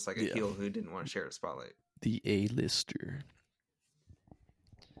 That was just like a heel who didn't want to share the spotlight. The A-lister.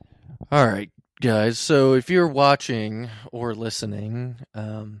 All right, guys. So if you're watching or listening,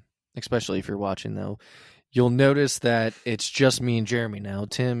 especially if you're watching, though, you'll notice that it's just me and Jeremy now.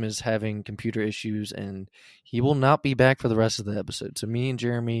 Tim is having computer issues, and he will not be back for the rest of the episode. So me and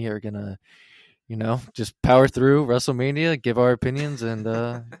Jeremy are going to just power through WrestleMania, give our opinions, and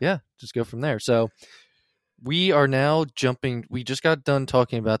just go from there. So we are now jumping. We just got done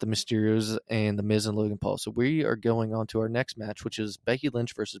talking about the Mysterios and the Miz and Logan Paul. So we are going on to our next match, which is Becky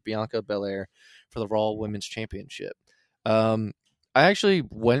Lynch versus Bianca Belair for the Raw Women's Championship. I actually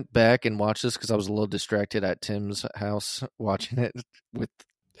went back and watched this because I was a little distracted at Tim's house watching it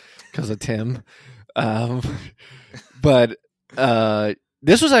because of Tim. Um, but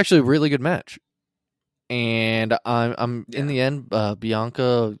this was actually a really good match, and I'm in the end,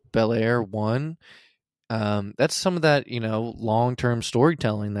 Bianca Belair won. That's some of that, long-term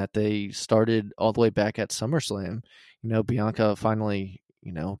storytelling that they started all the way back at SummerSlam. Bianca finally,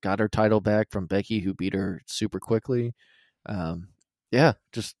 got her title back from Becky, who beat her super quickly.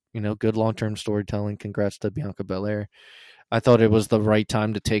 Just, good long-term storytelling. Congrats to Bianca Belair. I thought it was the right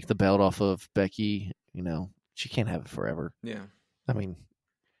time to take the belt off of Becky. She can't have it forever. Yeah. I mean,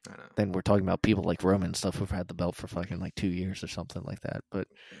 I know. then we're talking about people like Roman and stuff who've had the belt for fucking like 2 years or something like that. But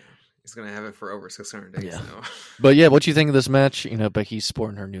he's gonna have it for over 600 days now. But yeah, what do you think of this match? Becky's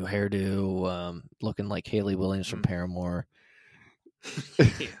sporting her new hairdo, looking like Haley Williams from Paramore.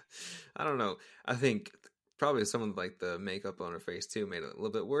 Yeah, I don't know. I think probably some of like the makeup on her face too made it a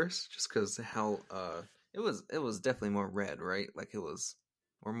little bit worse, just because how it was definitely more red, right? Like it was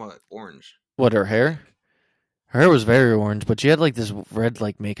more orange. What, her hair? Her hair was very orange, but she had like this red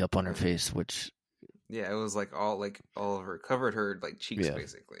like makeup on her face, which it was like all of her covered her like cheeks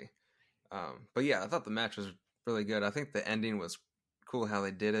basically. But yeah, I thought the match was really good. I think the ending was cool how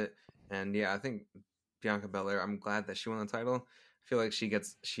they did it, and I think Bianca Belair, I'm glad that she won the title. I feel like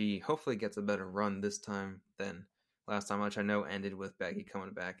she hopefully gets a better run this time than last time, which I know ended with Becky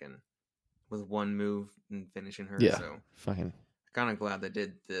coming back and with one move and finishing her. Yeah, so fucking kind of glad they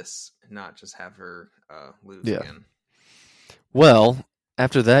did this, not just have her lose again. Well,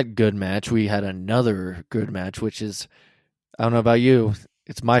 after that good match, we had another good match, which is, I don't know about you,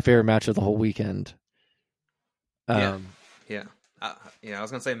 it's my favorite match of the whole weekend. I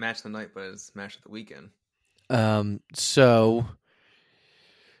was gonna say match of the night, but it's match of the weekend. So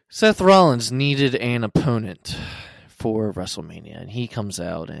Seth Rollins needed an opponent for WrestleMania, and he comes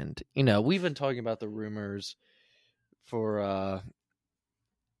out, and we've been talking about the rumors for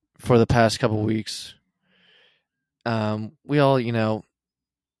the past couple weeks. We all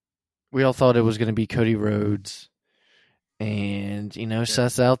thought it was going to be Cody Rhodes, and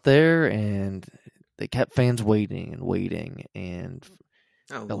Seth's out there, and they kept fans waiting and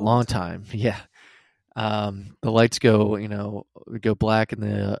a long time. Yeah. The lights go black in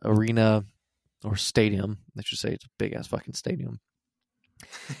the arena or stadium. I should say it's a big ass fucking stadium.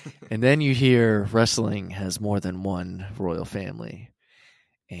 And then you hear wrestling has more than one royal family.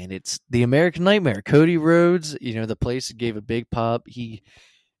 And it's the American Nightmare. Cody Rhodes, the place gave a big pop.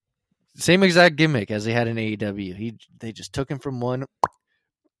 Same exact gimmick as they had in AEW. They just took him from one,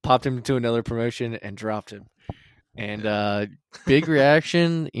 popped him into another promotion, and dropped him. And big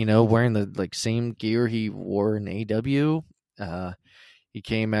reaction, wearing the same gear he wore in AEW. He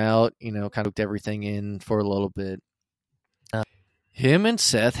came out, kind of hooked everything in for a little bit. Him and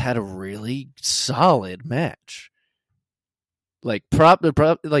Seth had a really solid match. Like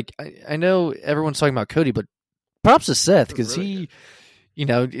I know everyone's talking about Cody, but props to Seth because really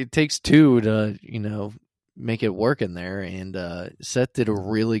it takes two to make it work in there, and Seth did a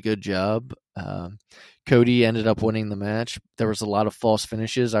really good job. Cody ended up winning the match. There was a lot of false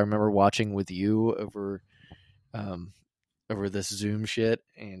finishes. I remember watching with you over this Zoom shit,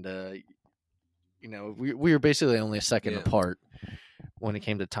 and we were basically only a second apart when it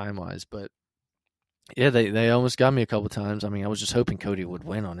came to time wise, but. Yeah, they almost got me a couple times. I mean, I was just hoping Cody would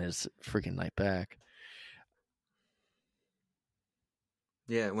win on his freaking night back.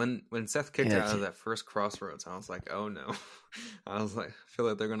 Yeah, when Seth kicked out of that first Crossroads, I was like, oh no. I was like, I feel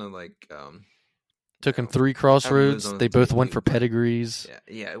like they're gonna took him 3 Crossroads. They both went for pedigrees.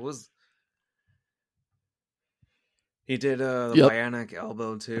 Yeah, it was. He did the bionic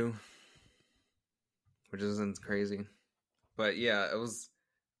elbow too, which isn't crazy, but yeah, it was.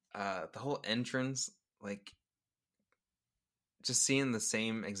 The whole entrance, just seeing the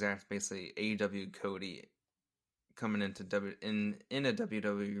same exact, basically AEW Cody coming into in a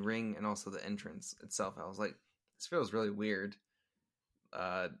WWE ring, and also the entrance itself, I was like, this feels really weird.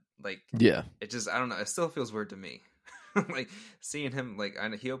 It just, I don't know, it still feels weird to me. Seeing him,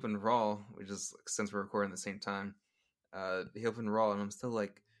 he opened Raw, which is since we're recording at the same time. He opened Raw, and I'm still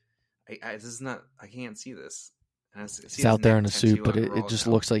like, this is not, I can't see this. He's out there in a suit, but it just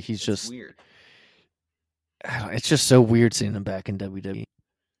looks like he's just weird. It's just so weird seeing him back in WWE.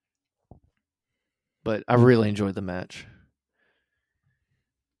 But I really enjoyed the match.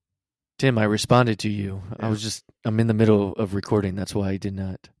 Tim, I responded to you. Yeah. I'm in the middle of recording. That's why I did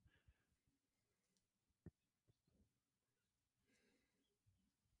not.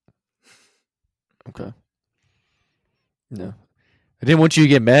 Okay. No. I didn't want you to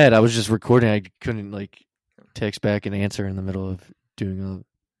get mad. I was just recording. I couldn't text back and answer in the middle of doing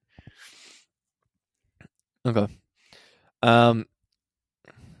okay.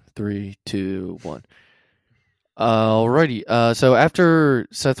 3, 2, 1. Alrighty. So after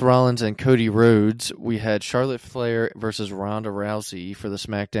Seth Rollins and Cody Rhodes, we had Charlotte Flair versus Ronda Rousey for the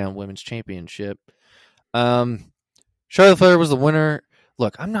SmackDown Women's Championship. Charlotte Flair was the winner.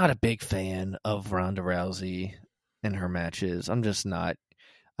 Look, I'm not a big fan of Ronda Rousey and her matches. I'm just not.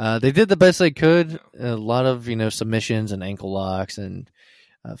 They did the best they could. A lot of submissions and ankle locks and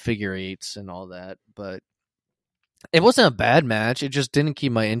figure eights and all that, but it wasn't a bad match. It just didn't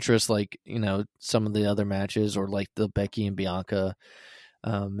keep my interest like, some of the other matches or like the Becky and Bianca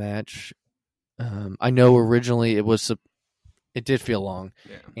match. I know originally it did feel long.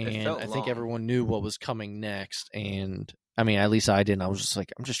 Yeah, and I think everyone knew what was coming next. And I mean, at least I didn't. I was just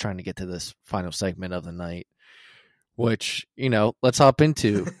like, I'm just trying to get to this final segment of the night, which, let's hop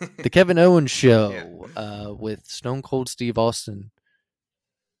into the Kevin Owens show with Stone Cold Steve Austin.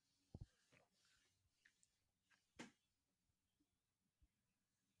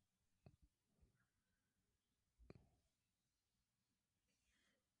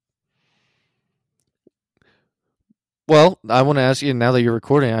 Well, I want to ask you, now that you're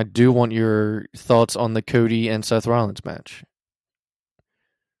recording, I do want your thoughts on the Cody and Seth Rollins match.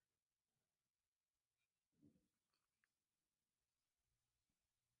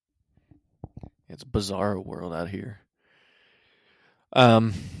 It's a bizarre world out here.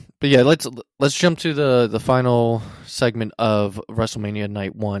 But yeah, let's jump to the final segment of WrestleMania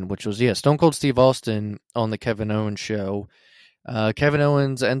Night 1, which was Stone Cold Steve Austin on the Kevin Owens show. Kevin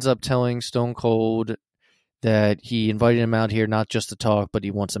Owens ends up telling Stone Cold that he invited him out here not just to talk, but he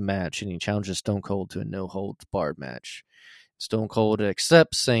wants a match, and he challenges Stone Cold to a no-holds-barred match. Stone Cold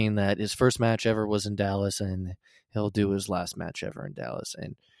accepts, saying that his first match ever was in Dallas, and he'll do his last match ever in Dallas.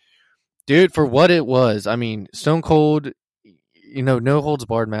 And, dude, for what it was, I mean, Stone Cold,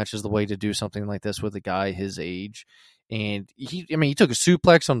 no-holds-barred match is the way to do something like this with a guy his age. And, he took a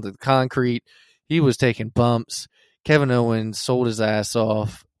suplex onto the concrete. He was taking bumps. Kevin Owens sold his ass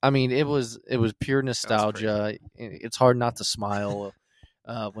off. I mean, it was pure nostalgia. It's hard not to smile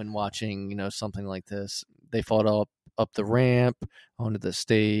when watching, something like this. They fought up the ramp onto the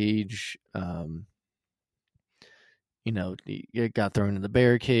stage. It got thrown in the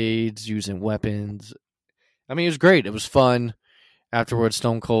barricades using weapons. I mean, it was great. It was fun. Afterwards,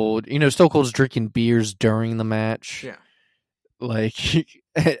 Stone Cold. Stone Cold's drinking beers during the match. Yeah. Like,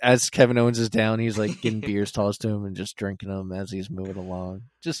 as Kevin Owens is down, he's like getting beers tossed to him and just drinking them as he's moving along,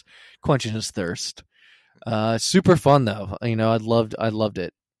 just quenching his thirst. Super fun though. I loved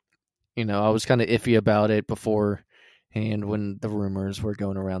it. I was kind of iffy about it beforehand when the rumors were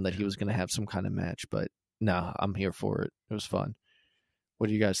going around that he was going to have some kind of match, but no, I'm here for it. It was fun. What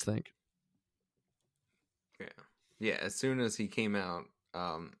do you guys think? Yeah. As soon as he came out,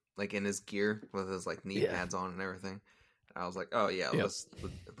 like in his gear with his like knee pads on and everything, I was like, oh yeah, let's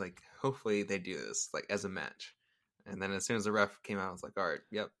like hopefully they do this like as a match. And then as soon as the ref came out, I was like, all right,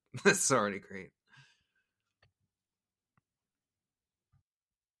 yep, this is already great.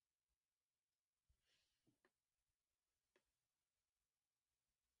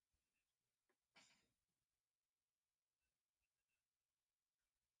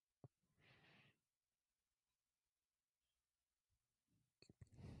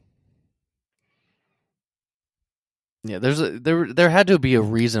 Yeah, there had to be a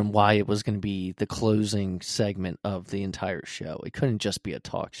reason why it was going to be the closing segment of the entire show. It couldn't just be a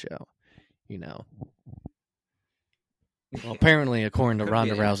talk show, Well, apparently, according to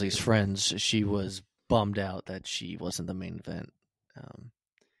Ronda Rousey's friends, she was bummed out that she wasn't the main event.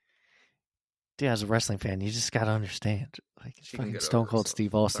 Dude, as a wrestling fan, you just got to understand. Like, fucking Stone Cold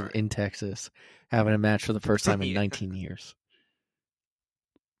Steve Austin in Texas having a match for the first time in 19 years.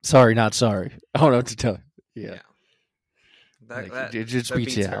 Sorry, not sorry. I don't know what to tell you. Yeah. It just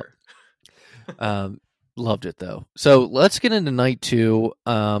beats you out. Loved it though. So let's get into night 2.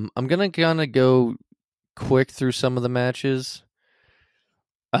 I'm gonna kind of go quick through some of the matches,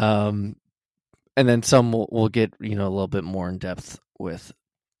 and then some we'll get a little bit more in depth with.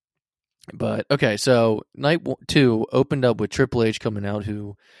 But okay, so night 2 opened up with Triple H coming out,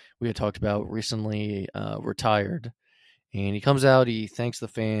 who we had talked about recently retired, and he comes out, he thanks the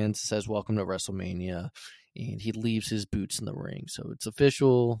fans, says welcome to WrestleMania. And he leaves his boots in the ring. So it's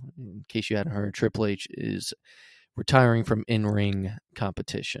official. In case you hadn't heard, Triple H is retiring from in-ring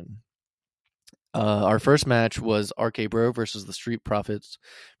competition. Our first match was RK Bro versus the Street Profits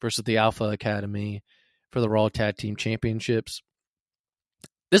versus the Alpha Academy for the Raw Tag Team Championships.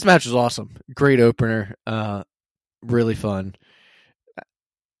 This match was awesome. Great opener. Really fun.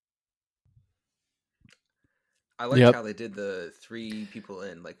 I liked Yep. how they did the 3 people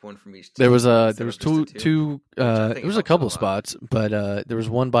in, like one from each team. There was instead there was of just the two I think there was a helped out couple a lot. spots, but there was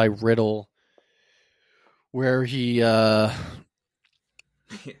one by Riddle where he Montez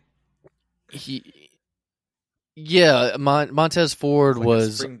Ford It's like a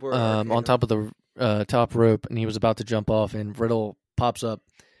was springboard on RKO. top of the top rope, and he was about to jump off, and Riddle pops up,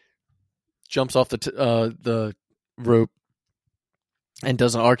 jumps off the rope, and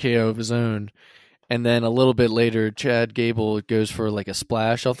does an RKO of his own. And then a little bit later, Chad Gable goes for like a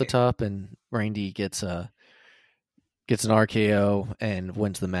splash off the top, and Randy gets an RKO and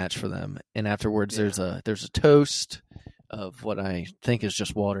wins the match for them. And afterwards, there's a toast of what I think is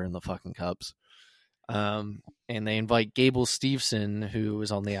just water in the fucking cups. And they invite Gable Steveson, who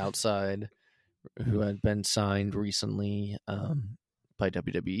is on the outside, who had been signed recently by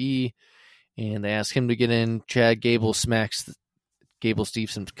WWE, and they ask him to get in. Chad Gable smacks Gable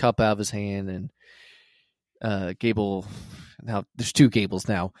Stevenson's cup out of his hand, and Gable, now there's 2 Gables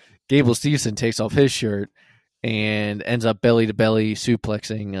now. Gable Steveson takes off his shirt and ends up belly to belly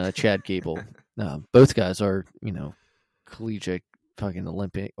suplexing Chad Gable. Both guys are, collegiate fucking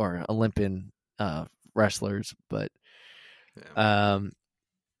Olympian wrestlers, but yeah.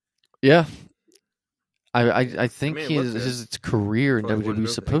 I think his career in WWE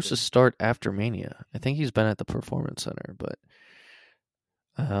is supposed to start after Mania. I think he's been at the Performance Center, but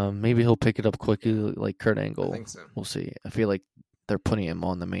maybe he'll pick it up quickly like Kurt Angle. I think so. We'll see. I feel like they're putting him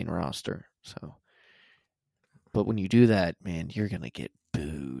on the main roster. So, but when you do that, man, you're going to get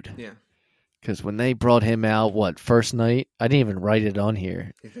booed. Yeah. Because when they brought him out, first night? I didn't even write it on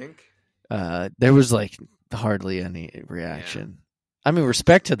here. You think? There was like hardly any reaction. Yeah. I mean,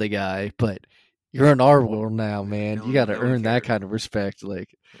 respect to the guy, but you're in our world now, man. You got to earn that kind of respect.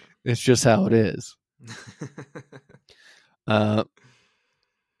 Like, it's just how it is.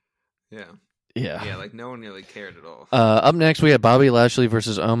 Yeah, like no one really cared at all. Up next, we had Bobby Lashley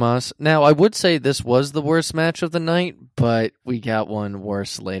versus Omos. Now, I would say this was the worst match of the night, but we got one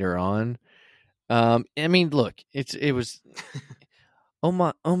worse later on. I mean, look, it was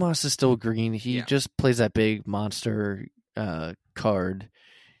Omos is still green. He just plays that big monster card.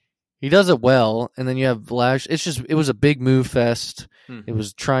 He does it well, and then you have Lash. It was a big move fest. Mm-hmm. It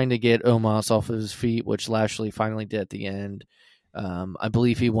was trying to get Omos off of his feet, which Lashley finally did at the end. I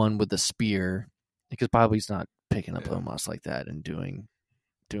believe he won with the spear because Bobby's not picking up Omos like that and doing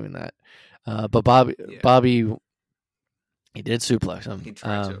that. But Bobby, he did suplex him. He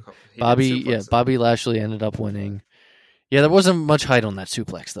tried to. Bobby Lashley ended up winning. Yeah, there wasn't much height on that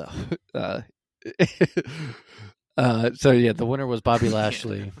suplex though. So the winner was Bobby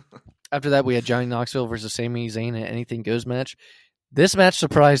Lashley. After that, we had Johnny Knoxville versus Sami Zayn in an Anything Goes match. This match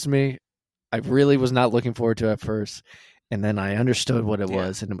surprised me. I really was not looking forward to it at first. And then I understood what it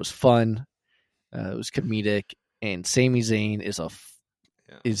was, and it was fun. It was comedic, and Sami Zayn is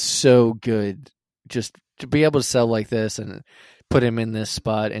so good. Just to be able to sell like this and put him in this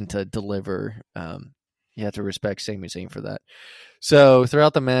spot and to deliver, you have to respect Sami Zayn for that. So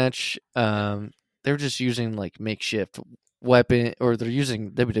throughout the match, they're just using like makeshift weapon, or they're using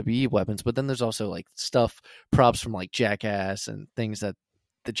WWE weapons, but then there's also like props from like Jackass and things that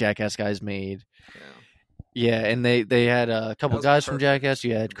the Jackass guys made. Yeah, and they had a couple guys from Jackass.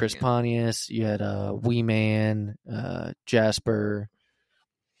 You had Chris Pontius, you had Wee Man, Jasper.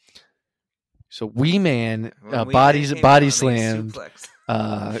 So Wee Man body slammed,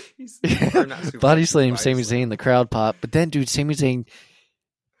 body slammed Sami Zayn. The crowd popped, but then dude, Sami Zayn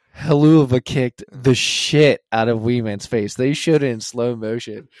Helluva kicked the shit out of Wee Man's face. They showed it in slow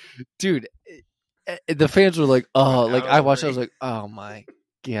motion, dude. The fans were like, "Oh!" Like I watched, I was like, "Oh my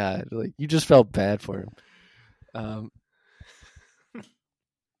god!" Like you just felt bad for him. Like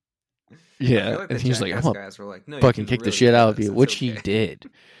and he's like, "I'm guys were like, no, fucking kick the shit out of you," which he did.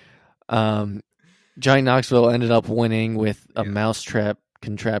 Johnny Knoxville ended up winning with a mousetrap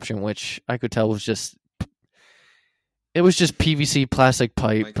contraption, which I could tell was just PVC plastic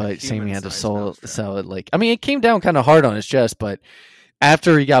pipe, like but Sami had to sell it. Like, I mean, it came down kind of hard on his chest, but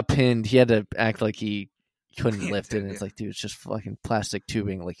after he got pinned, he had to act like he couldn't lift it. And it's like, dude, it's just fucking plastic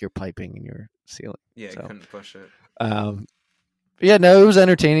tubing, like you're piping in your ceiling. Yeah, so, couldn't push it. It was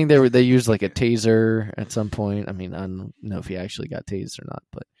entertaining. They used like a taser at some point. I mean, I don't know if he actually got tased or not,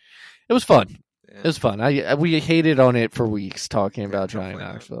 but it was fun. Yeah. It was fun. We hated on it for weeks talking about Johnny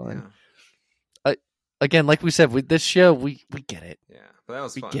Knoxville. And again, like we said, with this show, we get it. Yeah, but that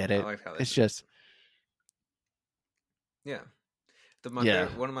was fun. We get it. I liked how it's just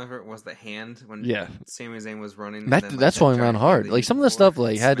one of my favorite was the hand when Sami Zayn was running. That's swung around hard. Like some of the stuff,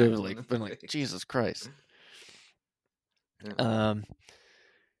 like had to like been like Jesus Christ. Yeah.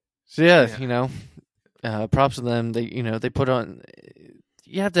 So you know, props to them. They put on.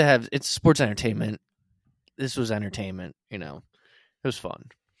 You have to have it's sports entertainment. This was entertainment. It was fun,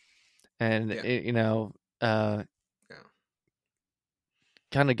 and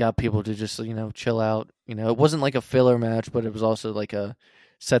kind of got people to just chill out. It wasn't like a filler match, but it was also like a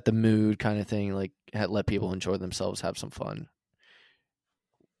set the mood kind of thing. Like let people enjoy themselves, have some fun.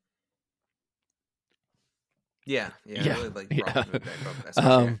 Yeah. I really brought the mood back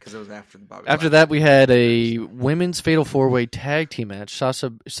up, because it was after the Bobby. After that, we had a women's Fatal 4-Way tag team match: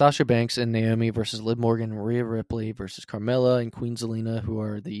 Sasha Banks and Naomi versus Liv Morgan and Rhea Ripley versus Carmella and Queen Zelina, who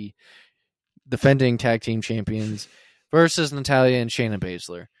are the defending tag team champions, versus Natalya and Shayna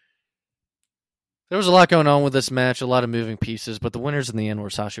Baszler. There was a lot going on with this match, a lot of moving pieces, but the winners in the end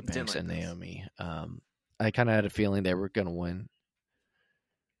were Sasha Banks and Naomi. I kind of had a feeling they were going to win.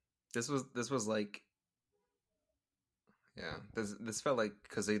 This was like. Yeah, this felt like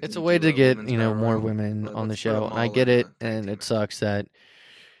because it's a way to get more women on the show, and I get it, and it sucks that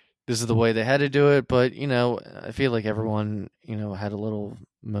this is the way they had to do it. But I feel like everyone had a little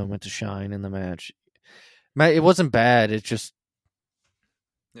moment to shine in the match. It wasn't bad. It just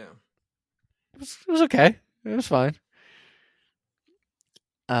it was okay. It was fine.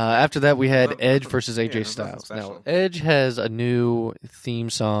 After that, we had Edge versus AJ Styles. Now, Edge has a new theme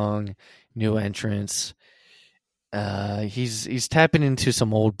song, new entrance. He's tapping into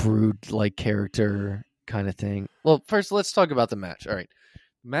some old Brood like character kind of thing. Well, first let's talk about the match. All right,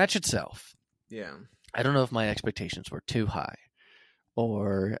 match itself. Yeah, I don't know if my expectations were too high,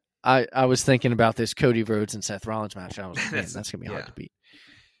 or I was thinking about this Cody Rhodes and Seth Rollins match. I was like, man, that's gonna be hard to beat.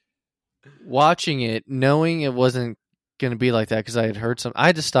 Watching it, knowing it wasn't gonna be like that, because I had heard I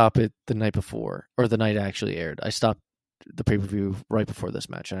had to stop it the night before, or the night it actually aired. I stopped the pay-per-view right before this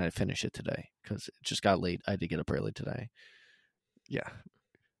match, and I finished it today because it just got late. I had to get up early today. Yeah.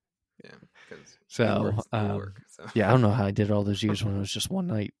 So, yeah, I don't know how I did all those years when it was just one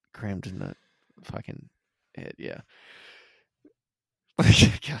night crammed in the fucking head. Yeah. Gosh.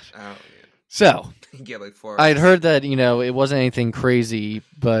 Oh, yeah. So, you get like 4 hours. I'd heard that, it wasn't anything crazy,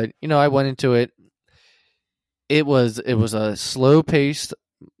 but, I went into it. It was a slow-paced,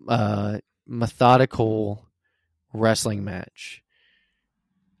 methodical wrestling match.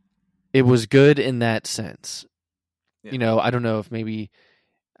 It was good in that sense. Yeah. I don't know if maybe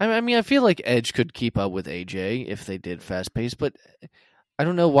I feel like Edge could keep up with AJ if they did fast paced, but I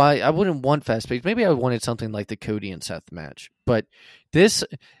don't know why I wouldn't want fast paced. Maybe I wanted something like the Cody and Seth match. But this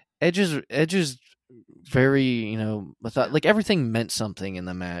Edge is very, like everything meant something in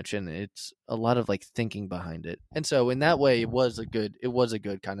the match, and it's a lot of like thinking behind it. And so in that way it was a good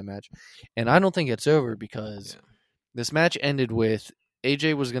kind of match. And I don't think it's over because this match ended with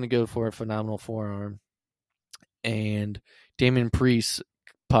AJ was going to go for a phenomenal forearm, and Damian Priest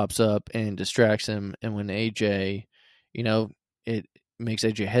pops up and distracts him. And when AJ, it makes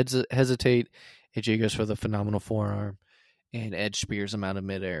AJ hesitate, AJ goes for the phenomenal forearm, and Edge spears him out of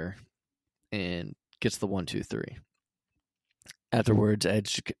midair and gets the 1-2-3. Afterwards,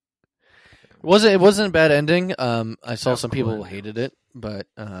 Edge. It wasn't a bad ending. I saw some people hated it, but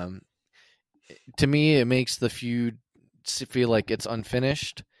to me, it makes the feud feel like it's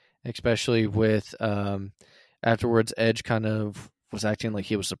unfinished, especially with afterwards Edge kind of was acting like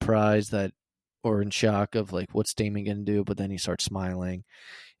he was surprised or in shock of like, what's Damon going to do? But then he starts smiling,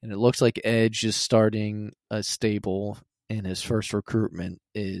 and it looks like Edge is starting a stable, and his first recruitment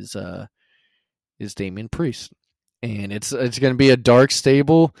is Damian Priest, and it's going to be a dark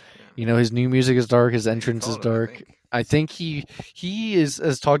stable. His new music is dark, his entrance is dark. I think he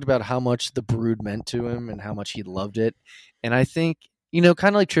has talked about how much the Brood meant to him and how much he loved it. And I think, kind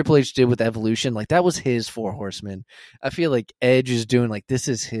of like Triple H did with Evolution, like that was his Four Horsemen. I feel like Edge is doing like, this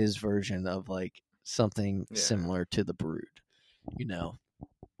is his version of like something similar to the Brood,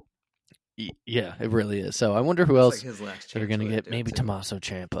 Yeah, it really is. So I wonder who else they're going to get. Maybe Tommaso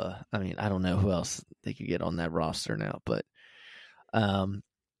Ciampa. I mean, I don't know who else they could get on that roster now, but so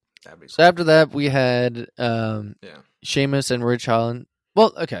after that, we had Sheamus and Ridge Holland.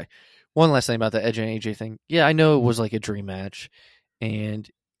 Well, okay. One last thing about the Edge and AJ thing. Yeah, I know it was like a dream match. And,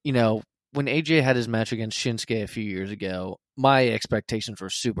 when AJ had his match against Shinsuke a few years ago, my expectations were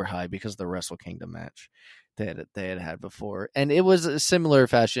super high because of the Wrestle Kingdom match that they had before. And it was a similar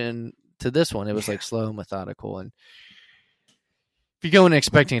fashion to this one. It was like slow and methodical. And if you go in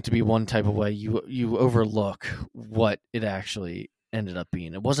expecting it to be one type of way, you overlook what it actually ended up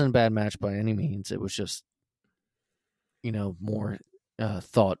being. It wasn't a bad match by any means. It was just, more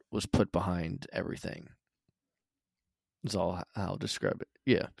thought was put behind everything. Is all how I'll describe it.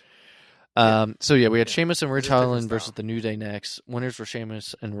 Yeah. We had Sheamus and Ridge Holland versus the New Day next. Winners were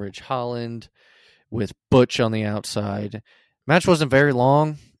Sheamus and Ridge Holland. with Butch on the outside. Match wasn't very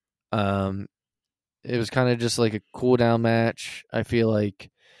long. It was kind of just like a cool down match, I feel like,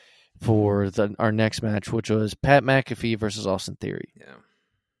 for our next match, which was Pat McAfee versus Austin Theory. Yeah.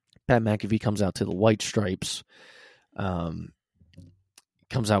 Pat McAfee comes out to the white stripes. Comes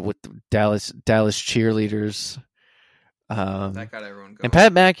out with Dallas cheerleaders. That got everyone going. And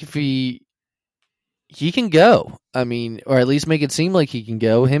Pat McAfee, he can go. I mean, or at least make it seem like he can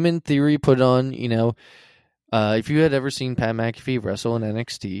go. Him and Theory put on, if you had ever seen Pat McAfee wrestle in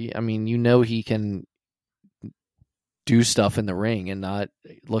NXT, I mean, he can do stuff in the ring and not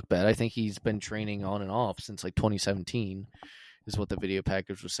look bad. I think he's been training on and off since like 2017 is what the video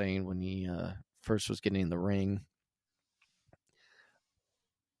package was saying when he first was getting in the ring.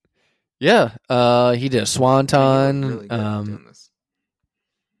 Yeah, he did a swanton. Really good at doing this.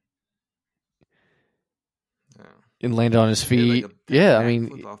 And landed on his feet. I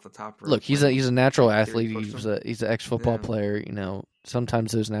mean, off the top rope, look, he's a natural athlete. He's an ex-football player.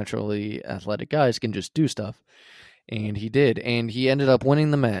 Sometimes those naturally athletic guys can just do stuff. And he did. And he ended up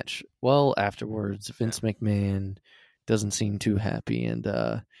winning the match. Well, afterwards, Vince McMahon doesn't seem too happy.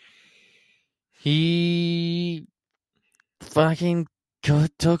 And he fucking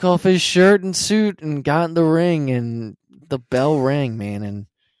took off his shirt and suit and got in the ring. And the bell rang, man. And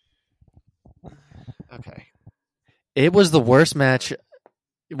okay. It was the worst match.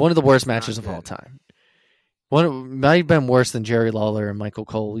 One of the worst matches of all time. One might have been worse than Jerry Lawler and Michael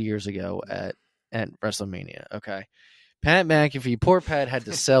Cole years ago at WrestleMania. Okay, Pat McAfee, poor Pat had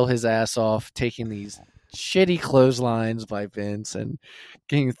to sell his ass off, taking these shitty clotheslines by Vince and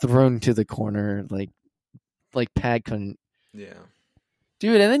getting thrown to the corner like Pat couldn't. Yeah,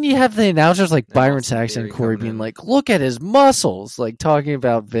 dude. And then you have the announcers like Byron Saxton and Corey being like, "Look at his muscles," like talking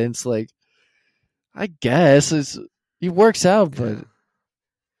about Vince. Like, I guess he works out, but.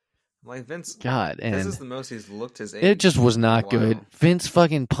 Like Vince, God, and this is the most he's looked his age. It just was not good. Vince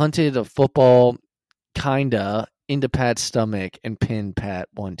fucking punted a football, kinda, into Pat's stomach and pinned Pat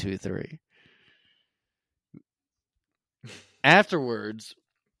 1, 2, 3. Afterwards,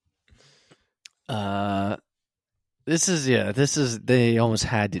 they almost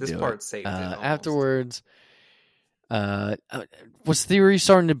had to do it. This part saved it. Afterwards, was Theory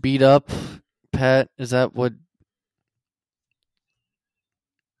starting to beat up Pat? Is that what?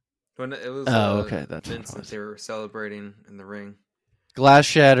 When it was, okay, that's Vince that they were celebrating in the ring. Glass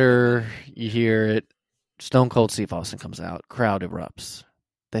shatter, you hear it. Stone Cold Steve Austin comes out. Crowd erupts.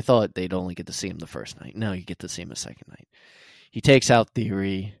 They thought they'd only get to see him the first night. No, you get to see him a second night. He takes out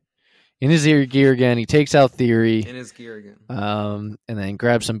Theory. In his gear again, he takes out Theory. In his gear again. And then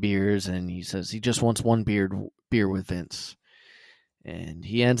grabs some beers, and he says he just wants one beer with Vince. And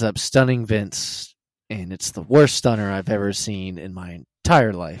he ends up stunning Vince, and it's the worst stunner I've ever seen in my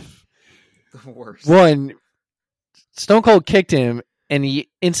entire life. The worst. One, Stone Cold kicked him, and he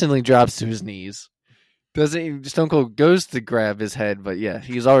instantly drops to his knees. Stone Cold goes to grab his head, but yeah,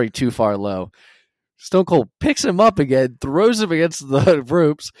 he's already too far low. Stone Cold picks him up again, throws him against the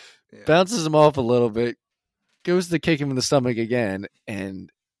ropes, bounces him off a little bit, goes to kick him in the stomach again,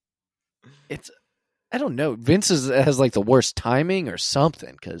 and I don't know. Vince has like the worst timing or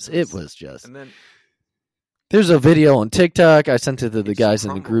something, because it was just... And then, there's a video on TikTok. I sent it to the guys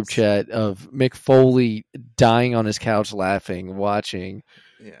in the group chat of Mick Foley dying on his couch laughing, watching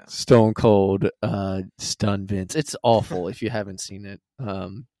Stone Cold stun Vince. It's awful if you haven't seen it.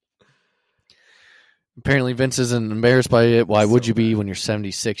 Apparently Vince isn't embarrassed by it. Why would you be when you're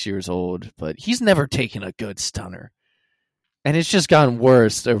 76 years old? But he's never taken a good stunner. And it's just gotten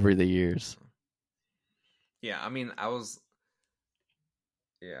worse over the years. Yeah, I mean, because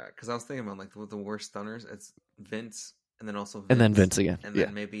I was thinking about like the worst stunners. It's Vince, and then also Vince, and then Vince again, and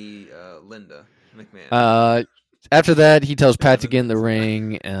then maybe Linda McMahon. After that, he tells Pat to get in the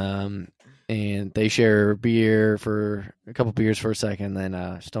ring, and they share a couple beers for a second.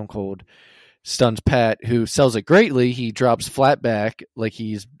 Then Stone Cold stuns Pat, who sells it greatly. He drops flat back like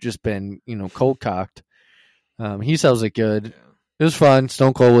he's just been cold cocked. He sells it good. Yeah. It was fun.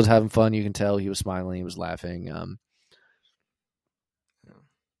 Stone Cold was having fun. You can tell he was smiling. He was laughing.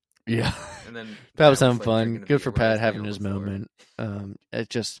 Yeah, and then Pat was having fun. Good for Pat having his moment. It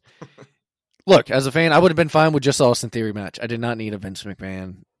just look, as a fan, I would have been fine with just Austin Theory match. I did not need a Vince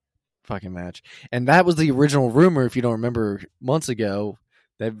McMahon fucking match, and that was the original rumor. If you don't remember, months ago,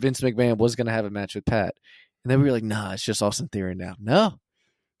 that Vince McMahon was going to have a match with Pat, and then we were like, "Nah, it's just Austin Theory now." No,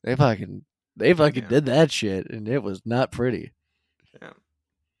 they fucking did that shit, and it was not pretty.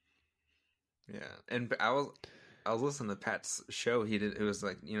 Yeah, and I was listening to Pat's show. It was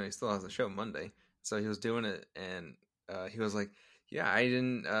like, he still has a show Monday. So he was doing it, and he was like, Yeah, I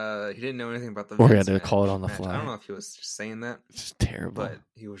didn't. He didn't know anything about the. Or he Vince had to call it on the match. fly. I don't know if he was just saying that. It's just terrible. But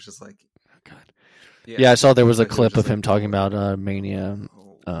he was just like, oh, God. Yeah, Yeah, I saw there was a but he clip just of him like, talking about Mania.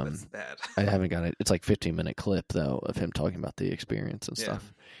 That's bad. I haven't got it. It's like 15-minute clip though of him talking about the experience and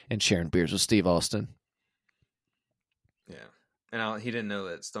stuff, and sharing beers with Steve Austin. Yeah, and he didn't know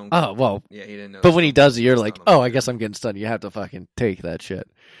that Stone Oh Cold. well, Yeah, he didn't know. but when he does it, you're was like, on the oh, I board. guess I'm getting stunned. You have to fucking take that shit.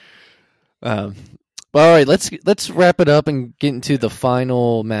 But all right, let's wrap it up and get into the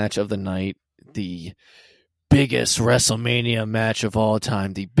final match of the night, the biggest WrestleMania match of all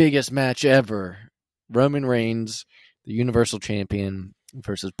time, the biggest match ever. Roman Reigns, the Universal Champion,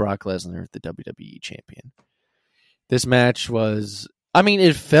 versus Brock Lesnar, the WWE Champion. This match was, I mean,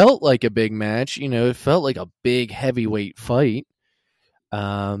 it felt like a big match. You know, it felt like a big heavyweight fight.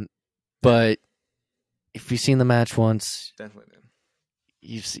 But if you've seen the match once, Definitely did.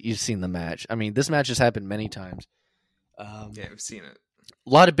 you've seen the match. I mean, this match has happened many times. Yeah, we've seen it. A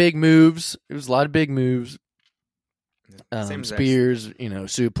lot of big moves. It was a lot of big moves. Same exact- Spears,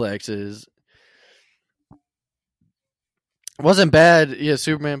 suplexes. It wasn't bad. Yeah,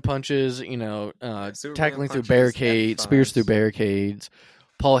 Superman punches, Superman tackling through punches, barricades, F5s. Spears through barricades.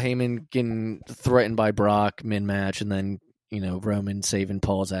 Paul Heyman getting threatened by Brock mid-match, and then, Roman saving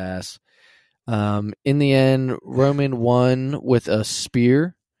Paul's ass. In the end, Roman won with a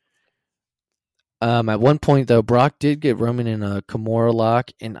spear. At one point, though, Brock did get Roman in a Kimura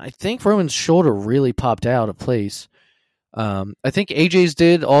lock, and I think Roman's shoulder really popped out of place. I think AJ's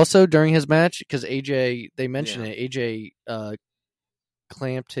did also during his match, because AJ, they mentioned it, AJ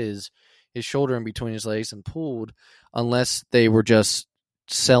clamped his shoulder in between his legs and pulled, unless they were just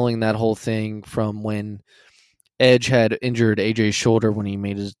selling that whole thing from when Edge had injured AJ's shoulder when he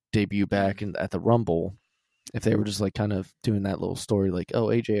made his debut back at the Rumble. If they were just like kind of doing that little story, like, oh,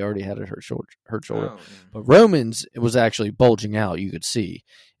 AJ already had a hurt shoulder. Oh, yeah. But Roman's, it was actually bulging out, you could see.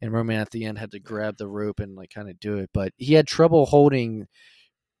 And Roman at the end had to grab the rope and like kind of do it. But he had trouble holding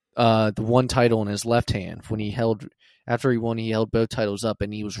the one title in his left hand. After he won, he held both titles up,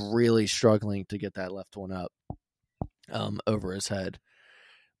 and he was really struggling to get that left one up over his head.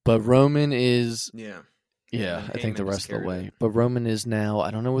 But Roman is... Yeah, I think the rest of the way. But Roman is now, I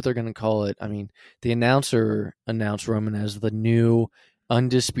don't know what they're going to call it. I mean, the announcer announced Roman as the new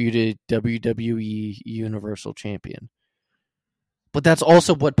undisputed WWE Universal Champion. But that's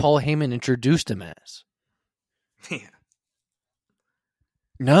also what Paul Heyman introduced him as. Yeah.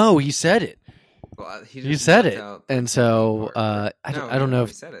 No, he said it. Well, he said it. And so I don't know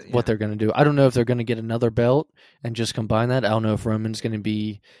what they're going to do. I don't know if they're going to get another belt and just combine that. I don't know if Roman's going to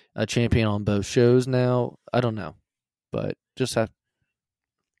be a champion on both shows now. I don't know. But just have...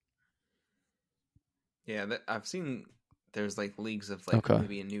 Yeah, I've seen there's like leagues of like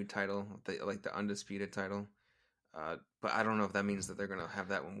maybe a new title, like the undisputed title. But I don't know if that means that they're going to have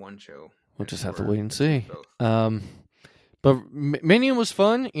that one show. We'll just have to wait and see. But Mania was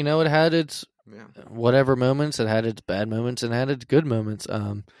fun. It had its whatever moments. It had its bad moments and had its good moments.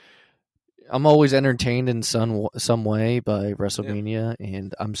 I'm always entertained in some way by WrestleMania,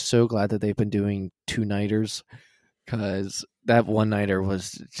 and I'm so glad that they've been doing two-nighters, because that one-nighter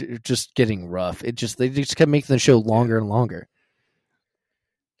was just getting rough. They just kept making the show longer and longer.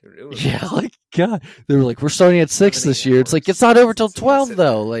 Dude, like, God. They were like, we're starting at 6 this year. It's like, it's not over till 12,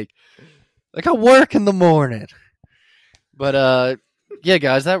 though. Like I work in the morning. But, yeah,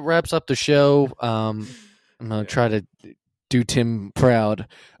 guys, that wraps up the show. I'm going to try to do Tim proud.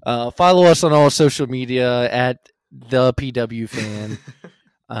 Follow us on all social media at the PW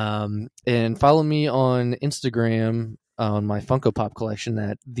Fan. And follow me on Instagram on my Funko Pop collection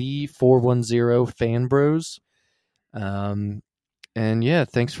at the 410 Fan Bros. And yeah,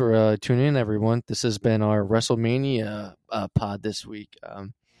 thanks for tuning in, everyone. This has been our WrestleMania pod this week.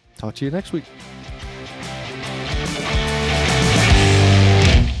 Talk to you next week.